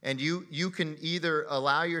 And you can either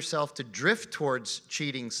allow yourself to drift towards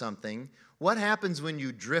cheating something. What happens when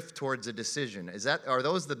you drift towards a decision? Are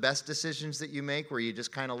those the best decisions that you make, where you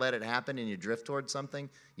just kind of let it happen and you drift towards something?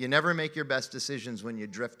 You never make your best decisions when you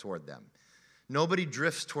drift toward them. Nobody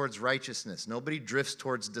drifts towards righteousness. Nobody drifts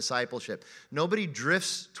towards discipleship. Nobody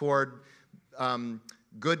drifts toward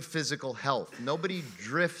good physical health. Nobody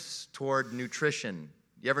drifts toward nutrition.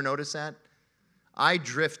 You ever notice that? I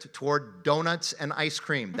drift toward donuts and ice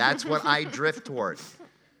cream. That's what I drift toward.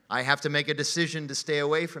 I have to make a decision to stay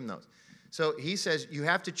away from those. So he says you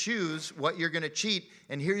have to choose what you're going to cheat.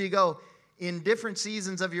 And here you go. In different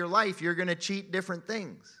seasons of your life, you're going to cheat different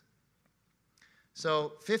things.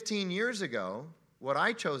 So 15 years ago, what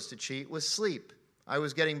I chose to cheat was sleep. I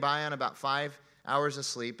was getting by on about 5 hours of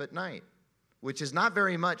sleep at night, which is not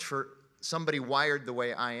very much for somebody wired the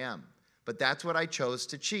way I am. But that's what I chose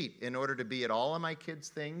to cheat in order to be at all of my kids'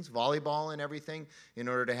 things, volleyball and everything, in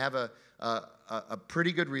order to have a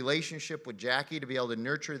pretty good relationship with Jackie, to be able to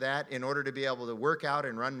nurture that, in order to be able to work out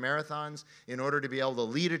and run marathons, in order to be able to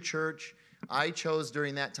lead a church. I chose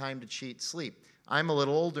during that time to cheat sleep. I'm a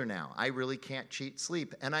little older now. I really can't cheat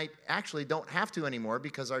sleep. And I actually don't have to anymore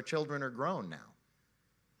because our children are grown now.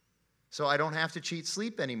 So I don't have to cheat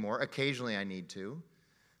sleep anymore. Occasionally I need to.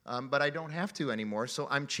 But I don't have to anymore, so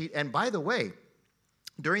I'm cheat. And by the way,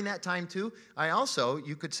 during that time too, I also,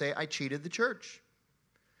 you could say, I cheated the church.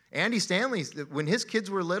 Andy Stanley, when his kids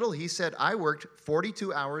were little, he said, I worked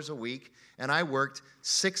 42 hours a week, and I worked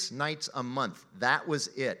 6 nights a month. That was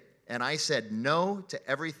it. And I said no to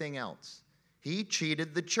everything else. He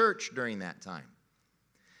cheated the church during that time.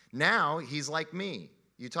 Now, he's like me.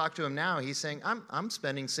 You talk to him now, he's saying, I'm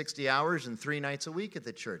spending 60 hours and 3 nights a week at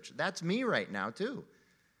the church. That's me right now, too.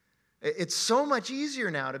 It's so much easier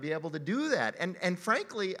now to be able to do that. And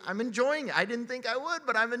frankly, I'm enjoying it. I didn't think I would,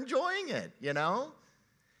 but I'm enjoying it, you know?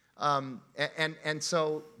 And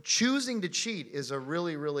so choosing to cheat is a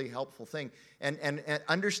really, really helpful thing. And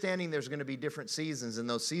understanding there's going to be different seasons, and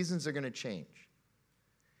those seasons are going to change.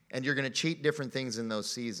 And you're going to cheat different things in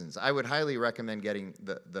those seasons. I would highly recommend getting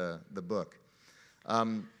the book.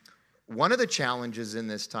 One of the challenges in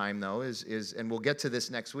this time, though, is, and we'll get to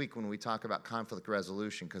this next week when we talk about conflict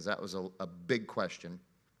resolution, because that was a big question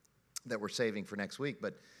that we're saving for next week.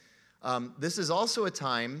 But this is also a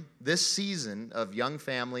time, this season of young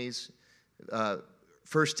families,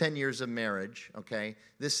 first 10 years of marriage, okay?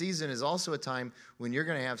 This season is also a time when you're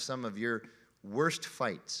going to have some of your worst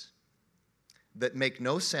fights that make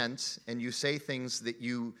no sense, and you say things that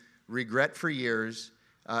you regret for years,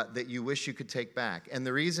 that you wish you could take back. And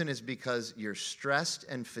the reason is because you're stressed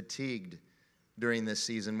and fatigued during this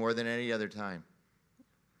season more than any other time.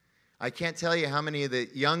 I can't tell you how many of the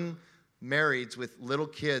young marrieds with little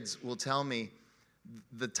kids will tell me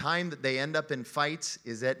the time that they end up in fights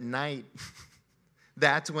is at night.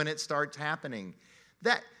 That's when it starts happening.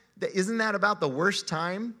 Isn't that about the worst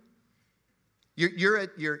time? You're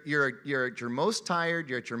at your most tired,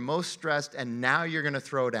 you're at your most stressed, and now you're going to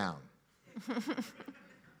throw down.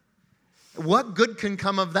 What good can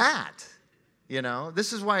come of that? You know,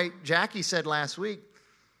 this is why Jackie said last week,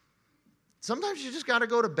 sometimes you just got to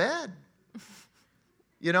go to bed.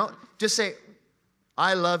 You know, just say,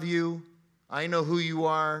 I love you. I know who you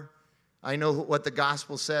are. I know what the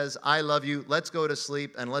gospel says. I love you. Let's go to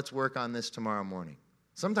sleep and let's work on this tomorrow morning.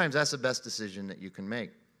 Sometimes that's the best decision that you can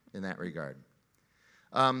make in that regard.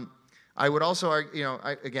 I would also argue, you know,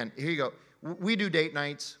 again, here you go. We do date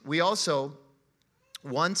nights. We also,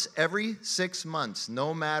 once every 6 months,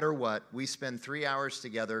 no matter what, we spend 3 hours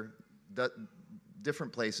together,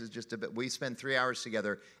 different places, just a bit. We spend 3 hours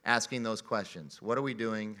together asking those questions. What are we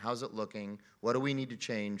doing? How's it looking? What do we need to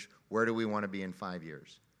change? Where do we want to be in 5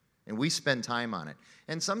 years? And we spend time on it.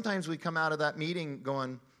 And sometimes we come out of that meeting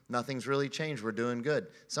going, nothing's really changed. We're doing good.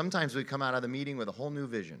 Sometimes we come out of the meeting with a whole new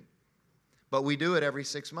vision. But we do it every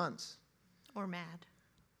 6 months. Or mad.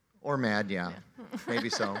 Or mad, yeah. Maybe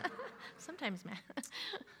so. Sometimes mad.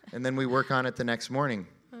 And then we work on it the next morning.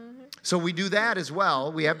 So we do that as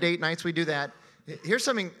well. We have date nights. We do that. Here's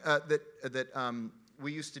something that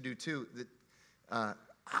we used to do too. That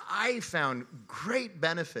I found great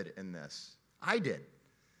benefit in this. I did,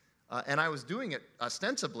 and I was doing it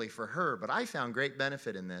ostensibly for her, but I found great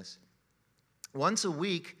benefit in this. Once a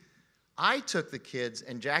week, I took the kids,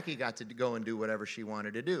 and Jackie got to go and do whatever she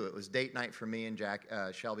wanted to do. It was date night for me and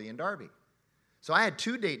Shelby and Darby. So I had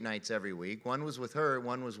 2 date nights every week. One was with her,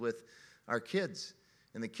 one was with our kids.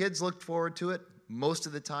 And the kids looked forward to it most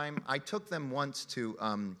of the time. I took them once to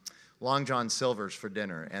Long John Silver's for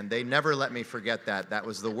dinner, and they never let me forget that. That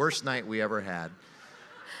was the worst night we ever had.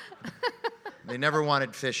 They never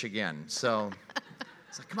wanted fish again. So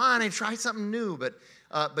it's like, come on, I try something new.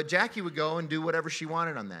 But Jackie would go and do whatever she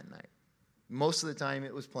wanted on that night. Most of the time,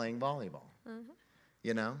 it was playing volleyball. Mm-hmm.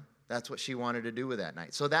 You know, that's what she wanted to do with that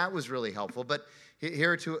night. So that was really helpful. But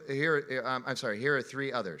here are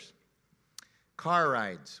 3 others. Car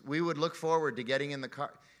rides. We would look forward to getting in the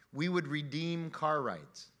car. We would redeem car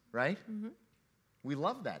rides, right? Mm-hmm. We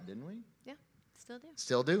loved that, didn't we? Yeah, still do.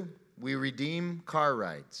 Still do. We redeem car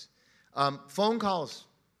rides. Phone calls.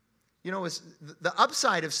 You know, the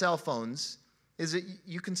upside of cell phones is that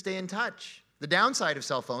you can stay in touch. The downside of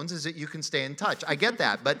cell phones is that you can stay in touch. I get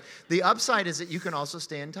that, but the upside is that you can also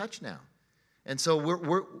stay in touch now. And so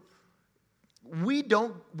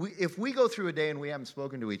if we go through a day and we haven't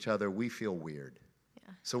spoken to each other, we feel weird.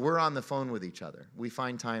 Yeah. So we're on the phone with each other. We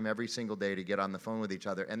find time every single day to get on the phone with each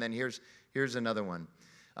other. And then here's another one.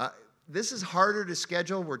 This is harder to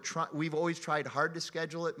schedule. We've always tried hard to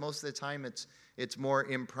schedule it. Most of the time, it's more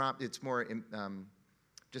impromptu. It's more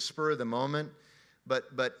just spur of the moment.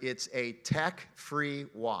 But it's a tech-free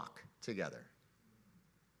walk together.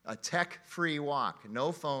 A tech-free walk.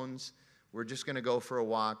 No phones. We're just going to go for a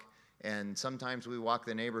walk. And sometimes we walk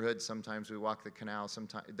the neighborhood. Sometimes we walk the canal.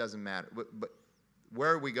 Sometimes it doesn't matter. But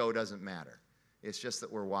where we go doesn't matter. It's just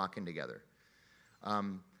that we're walking together.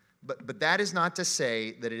 But that is not to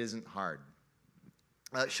say that it isn't hard.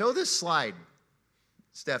 Show this slide,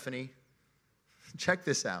 Stephanie. Check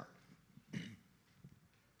this out.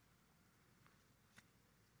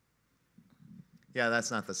 Yeah,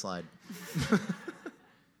 that's not the slide.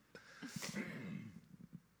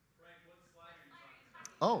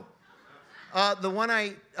 Oh, the one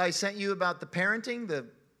I sent you about the parenting,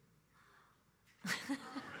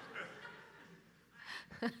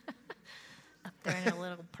 Up there in a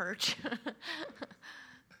little perch.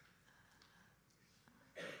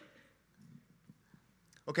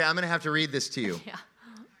 Okay, I'm going to have to read this to you. Yeah.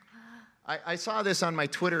 I saw this on my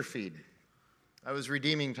Twitter feed. I was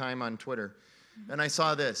redeeming time on Twitter, and I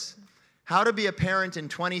saw this. How to be a parent in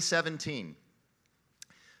 2017.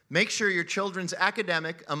 Make sure your children's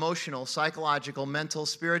academic, emotional, psychological, mental,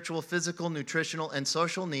 spiritual, physical, nutritional, and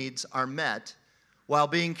social needs are met while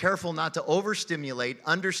being careful not to overstimulate,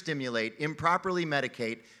 understimulate, improperly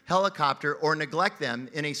medicate, helicopter, or neglect them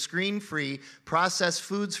in a screen-free, processed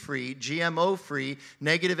foods-free, GMO-free,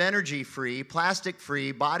 negative energy-free,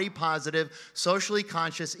 plastic-free, body-positive, socially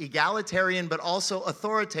conscious, egalitarian, but also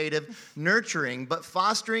authoritative, nurturing, but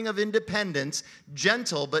fostering of independence,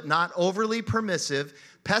 gentle but not overly permissive,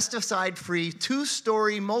 pesticide-free,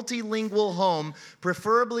 2-story, multilingual home,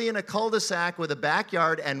 preferably in a cul-de-sac with a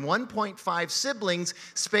backyard and 1.5 siblings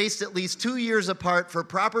spaced at least 2 years apart for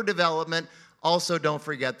proper development. Also, don't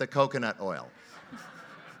forget the coconut oil.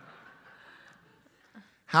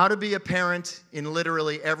 How to be a parent in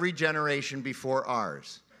literally every generation before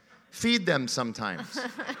ours. Feed them sometimes.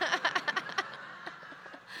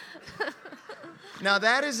 Now,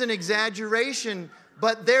 that is an exaggeration,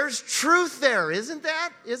 but there's truth there, isn't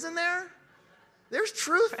there? There's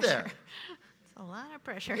truth there. It's a lot of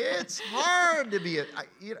pressure. It's hard to be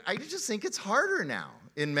I just think it's harder now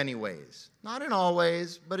in many ways. Not in all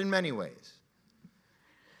ways, but in many ways.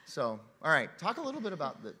 So, all right, talk a little bit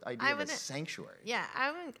about the idea of a sanctuary. Yeah,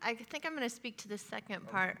 I think I'm going to speak to the second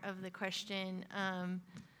part of the question.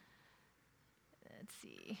 Let's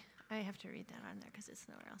see. I have to read that on there because it's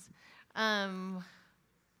nowhere else.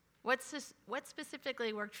 What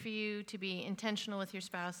specifically worked for you to be intentional with your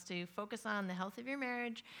spouse to focus on the health of your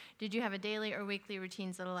marriage? Did you have a daily or weekly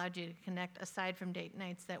routines that allowed you to connect aside from date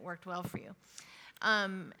nights that worked well for you?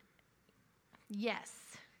 Yes,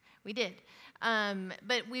 we did.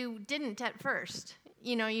 But we didn't at first.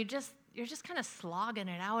 You know, you're just kind of slogging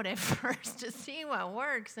it out at first to see what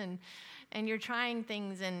works, and you're trying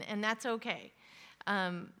things, and that's okay.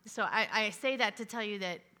 So I say that to tell you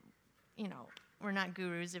that, you know, we're not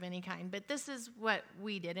gurus of any kind, but this is what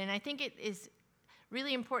we did. And I think it is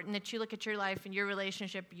really important that you look at your life and your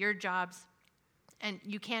relationship, your jobs, and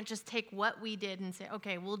you can't just take what we did and say,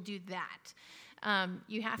 okay, we'll do that.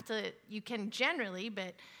 You can generally,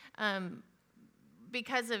 but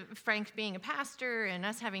because of Frank being a pastor and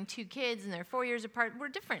us having 2 kids and they're 4 years apart, we're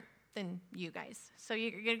different than you guys. So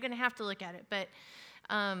you're going to have to look at it. But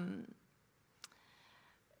and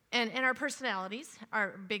our personalities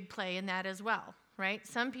are a big play in that as well, right?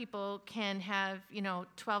 Some people can have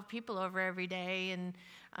 12 people over every day and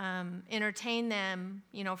entertain them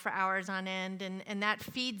for hours on end, and that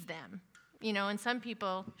feeds them. And some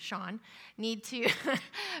people, Sean, need to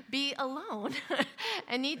be alone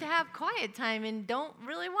and need to have quiet time and don't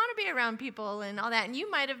really want to be around people and all that. And you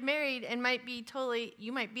might have married and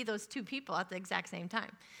you might be those 2 people at the exact same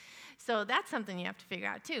time. So that's something you have to figure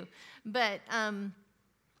out too. But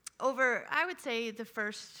over, I would say, the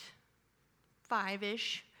first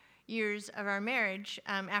 5-ish years of our marriage,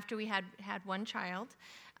 after we had 1 child,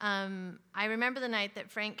 I remember the night that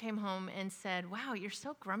Frank came home and said, "Wow, you're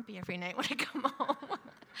so grumpy every night when I come home."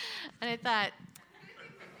 And I thought,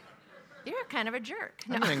 you're kind of a jerk.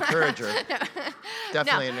 I'm an encourager. No.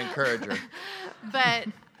 Definitely an encourager. But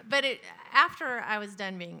after I was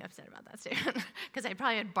done being upset about that statement, because I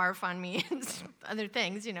probably had barf on me and other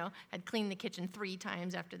things, I'd cleaned the kitchen 3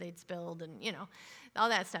 times after they'd spilled and, all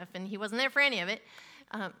that stuff, and he wasn't there for any of it.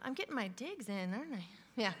 I'm getting my digs in, aren't I?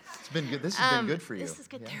 Yeah. It's been good. This has been good for you. This is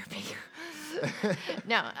good therapy.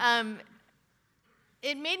 No,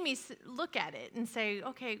 it made me look at it and say,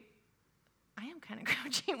 okay, I am kind of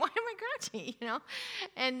grouchy. Why am I grouchy?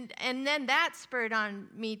 And then that spurred on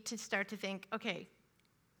me to start to think, okay,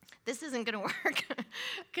 this isn't going to work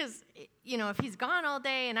because, if he's gone all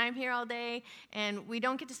day and I'm here all day and we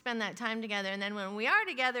don't get to spend that time together, and then when we are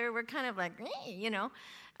together, we're kind of like,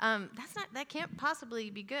 that can't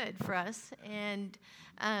possibly be good for us. And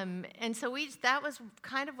so that was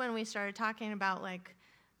kind of when we started talking about, like,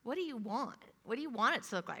 what do you want? What do you want it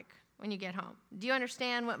to look like when you get home? Do you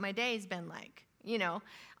understand what my day's been like?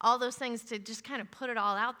 All those things, to just kind of put it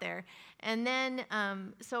all out there. And then,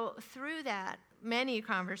 so through that, many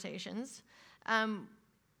conversations,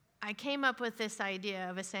 I came up with this idea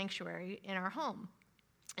of a sanctuary in our home.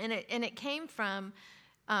 And it came from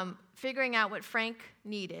figuring out what Frank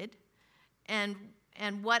needed and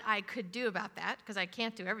what I could do about that, because I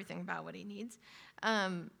can't do everything about what he needs.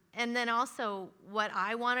 And then also what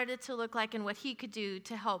I wanted it to look like and what he could do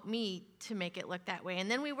to help me to make it look that way.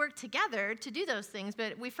 And then we worked together to do those things,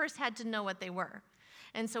 but we first had to know what they were.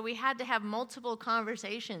 And so we had to have multiple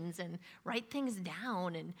conversations and write things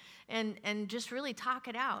down and just really talk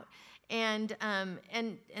it out. And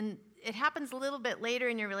it happens a little bit later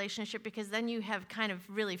in your relationship, because then you have kind of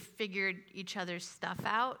really figured each other's stuff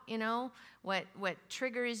out, what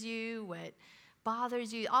triggers you, what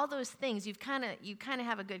bothers you, all those things. You kind of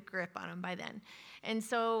have a good grip on them by then. And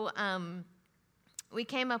so we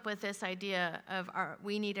came up with this idea of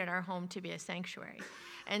we needed our home to be a sanctuary.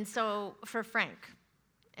 And so for Frank,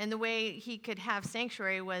 and the way he could have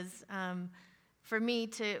sanctuary was for me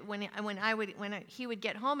to, when he would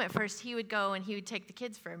get home at first, he would go and he would take the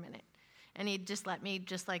kids for a minute. And he'd just let me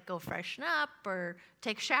go freshen up or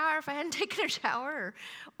take a shower if I hadn't taken a shower,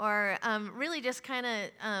 or really just kind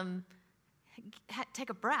of take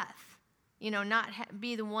a breath, not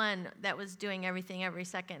be the one that was doing everything every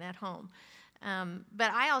second at home.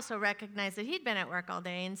 But I also recognized that he'd been at work all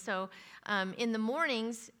day, and so in the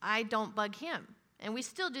mornings, I don't bug him. And we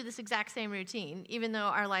still do this exact same routine, even though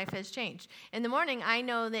our life has changed. In the morning, I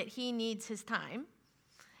know that he needs his time.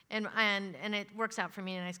 And it works out for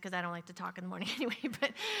me nice, because I don't like to talk in the morning anyway.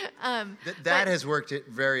 But that has worked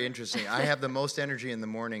very interesting. I have the most energy in the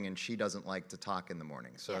morning, and she doesn't like to talk in the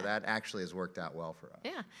morning. So that actually has worked out well for us.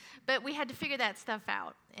 Yeah, but we had to figure that stuff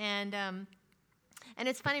out. And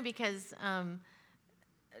it's funny because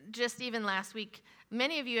just even last week,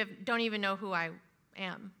 many of you don't even know who I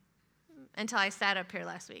am until I sat up here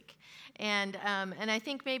last week. And I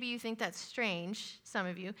think maybe you think that's strange, some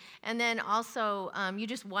of you. And then also you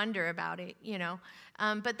just wonder about it,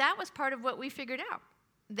 But that was part of what we figured out,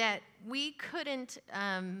 that we couldn't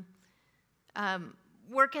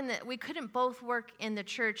we couldn't both work in the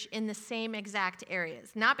church in the same exact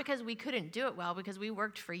areas. Not because we couldn't do it well, because we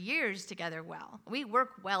worked for years together well. We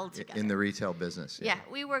work well together. In the retail business. Yeah,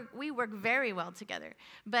 we work very well together.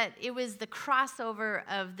 But it was the crossover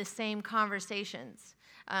of the same conversations.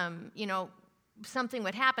 Something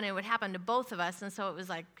would happen, it would happen to both of us, and so it was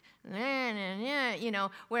like,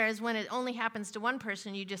 whereas when it only happens to one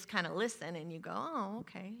person, you just kind of listen and you go, oh,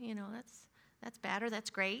 okay, that's bad, or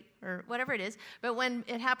that's great, or whatever it is. But when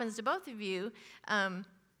it happens to both of you,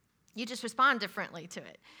 you just respond differently to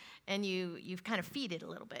it, and you've kind of feed it a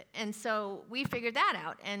little bit. And so we figured that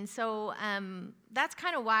out. And so that's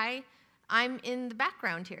kind of why I'm in the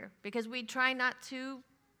background here because we try not to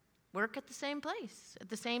work at the same place at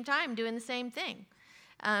the same time doing the same thing,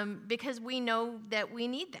 because we know that we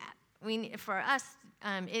need that. For us,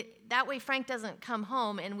 that way Frank doesn't come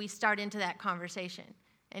home and we start into that conversation,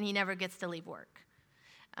 and he never gets to leave work.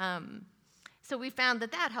 So we found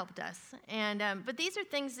that helped us. And but these are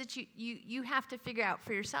things that you have to figure out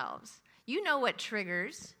for yourselves. You know what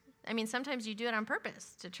triggers. I mean, sometimes you do it on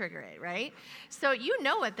purpose to trigger it, right? So you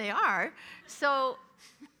know what they are. So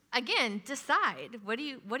again, decide. What do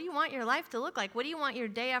you want your life to look like? What do you want your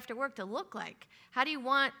day after work to look like? How do you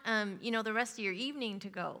want the rest of your evening to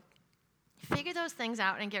go? Figure those things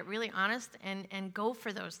out and get really honest and go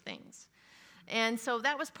for those things. And so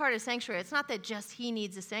that was part of Sanctuary. It's not that just he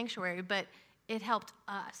needs a sanctuary, but it helped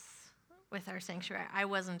us with our sanctuary. I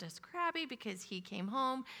wasn't as crabby because he came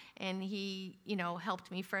home and he, helped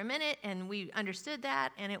me for a minute, and we understood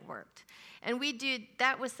that, and it worked. And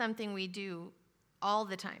that was something we do all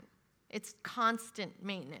the time. It's constant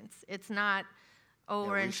maintenance. It's not,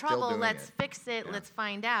 we're in trouble, let's fix it, let's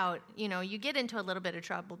find out. You get into a little bit of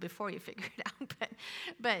trouble before you figure it out,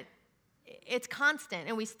 but it's constant,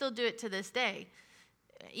 and we still do it to this day.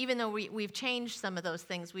 Even though we've changed some of those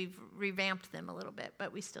things, we've revamped them a little bit,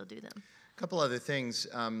 but we still do them. A couple other things.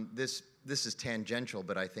 This is tangential,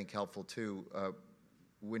 but I think helpful too.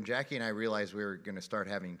 When Jackie and I realized we were going to start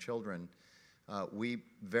having children, we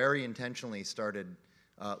very intentionally started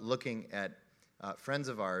looking at friends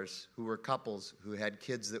of ours who were couples who had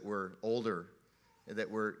kids that were older, that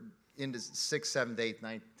were into 6th, 7th, 8th,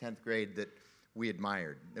 9th, 10th grade that we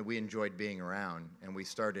admired, that we enjoyed being around, and we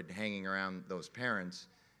started hanging around those parents,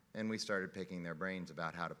 and we started picking their brains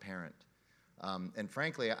about how to parent. And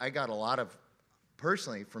frankly, I got a lot of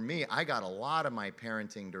my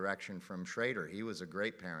parenting direction from Schrader. He was a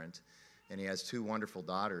great parent, and he has 2 wonderful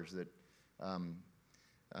daughters that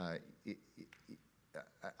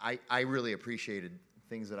I really appreciated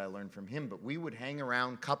things that I learned from him. But we would hang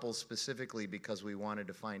around couples specifically because we wanted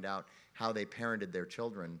to find out how they parented their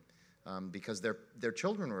children, because their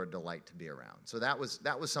children were a delight to be around. So that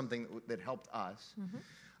was something that helped us. Mm-hmm.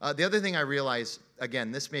 The other thing I realized,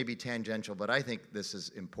 again, this may be tangential, but I think this is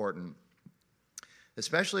important.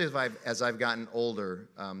 Especially as I've gotten older,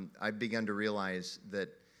 I've begun to realize that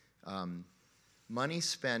money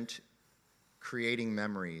spent creating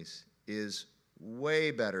memories is way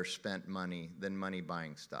better spent money than money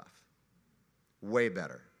buying stuff. Way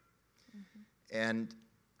better. Mm-hmm. And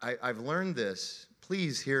I've learned this.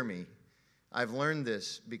 Please hear me. I've learned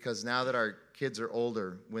this because now that our kids are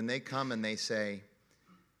older, when they come and they say,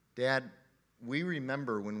 Dad, we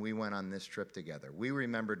remember when we went on this trip together. We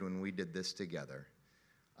remembered when we did this together.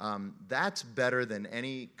 That's better than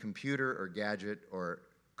any computer or gadget or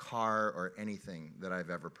car or anything that I've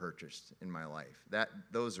ever purchased in my life.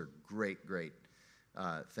 Those are great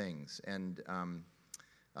things. And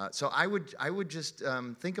so I would just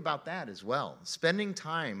think about that as well. Spending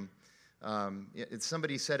time.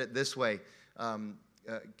 Somebody said it this way: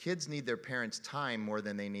 kids need their parents' time more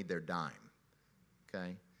than they need their dime.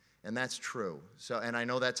 Okay, and that's true. So, and I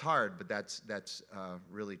know that's hard, but that's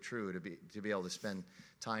really true to be able to spend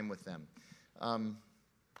time with them.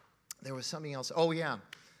 There was something else. Oh yeah,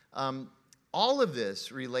 all of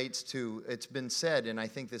this relates to. It's been said, and I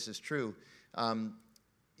think this is true.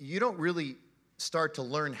 You don't really start to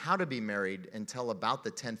learn how to be married until about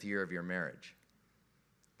the 10th year of your marriage.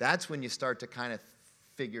 That's when you start to kind of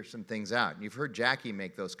figure some things out. And you've heard Jackie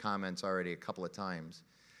make those comments already a couple of times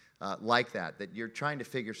like that you're trying to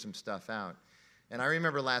figure some stuff out. And I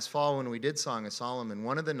remember last fall when we did Song of Solomon,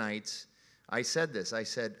 one of the nights I said this. I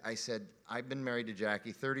said, I've been married to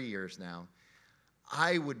Jackie 30 years now.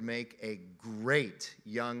 I would make a great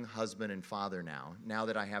young husband and father now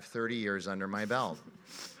that I have 30 years under my belt.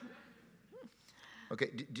 Okay,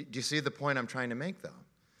 do you see the point I'm trying to make, though?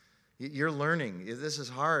 You're learning. This is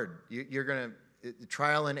hard. You're going to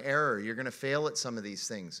trial and error. You're going to fail at some of these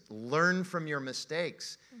things. Learn from your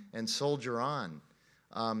mistakes and soldier on.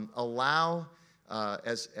 Allow,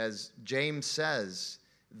 as James says,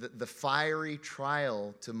 the fiery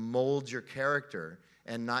trial to mold your character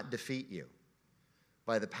and not defeat you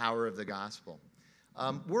by the power of the gospel.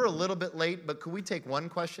 We're a little bit late, but could we take one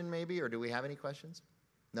question maybe, or do we have any questions?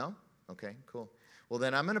 No? Okay, cool. Well,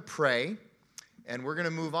 then I'm going to pray. And we're going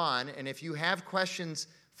to move on. And if you have questions,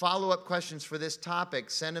 follow-up questions for this topic,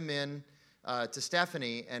 send them in to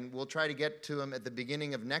Stephanie, and we'll try to get to them at the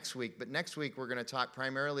beginning of next week. But next week, we're going to talk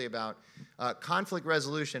primarily about conflict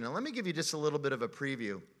resolution. And let me give you just a little bit of a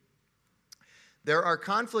preview. There are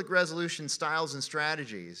conflict resolution styles and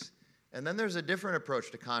strategies, and then there's a different approach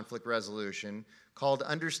to conflict resolution called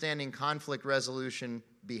Understanding Conflict Resolution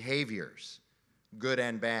Behaviors, Good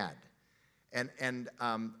and Bad. And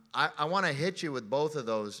I want to hit you with both of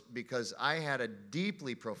those because I had a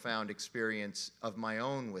deeply profound experience of my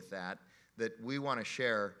own with that we want to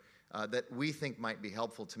share that we think might be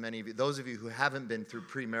helpful to many of you. Those of you who haven't been through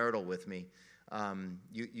premarital with me,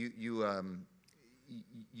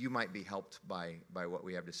 you might be helped by what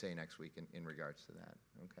we have to say next week in regards to that.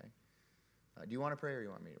 Okay. Do you want to pray or you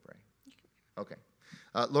want me to pray? Okay.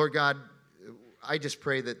 Lord God, I just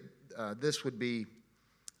pray that this would be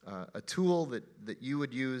a tool that you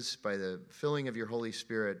would use by the filling of your Holy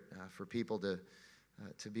Spirit for people to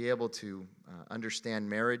be able to understand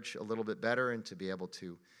marriage a little bit better and to be able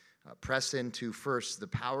to press into, first, the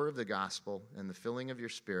power of the gospel and the filling of your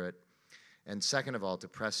Spirit, and second of all, to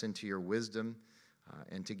press into your wisdom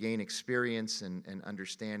and to gain experience and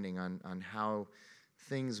understanding on how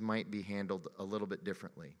things might be handled a little bit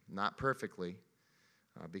differently. Not perfectly,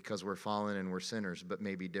 because we're fallen and we're sinners, but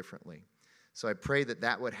maybe differently. So I pray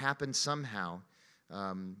that would happen somehow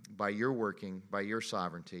by your working, by your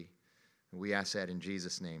sovereignty. We ask that in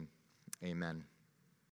Jesus' name. Amen.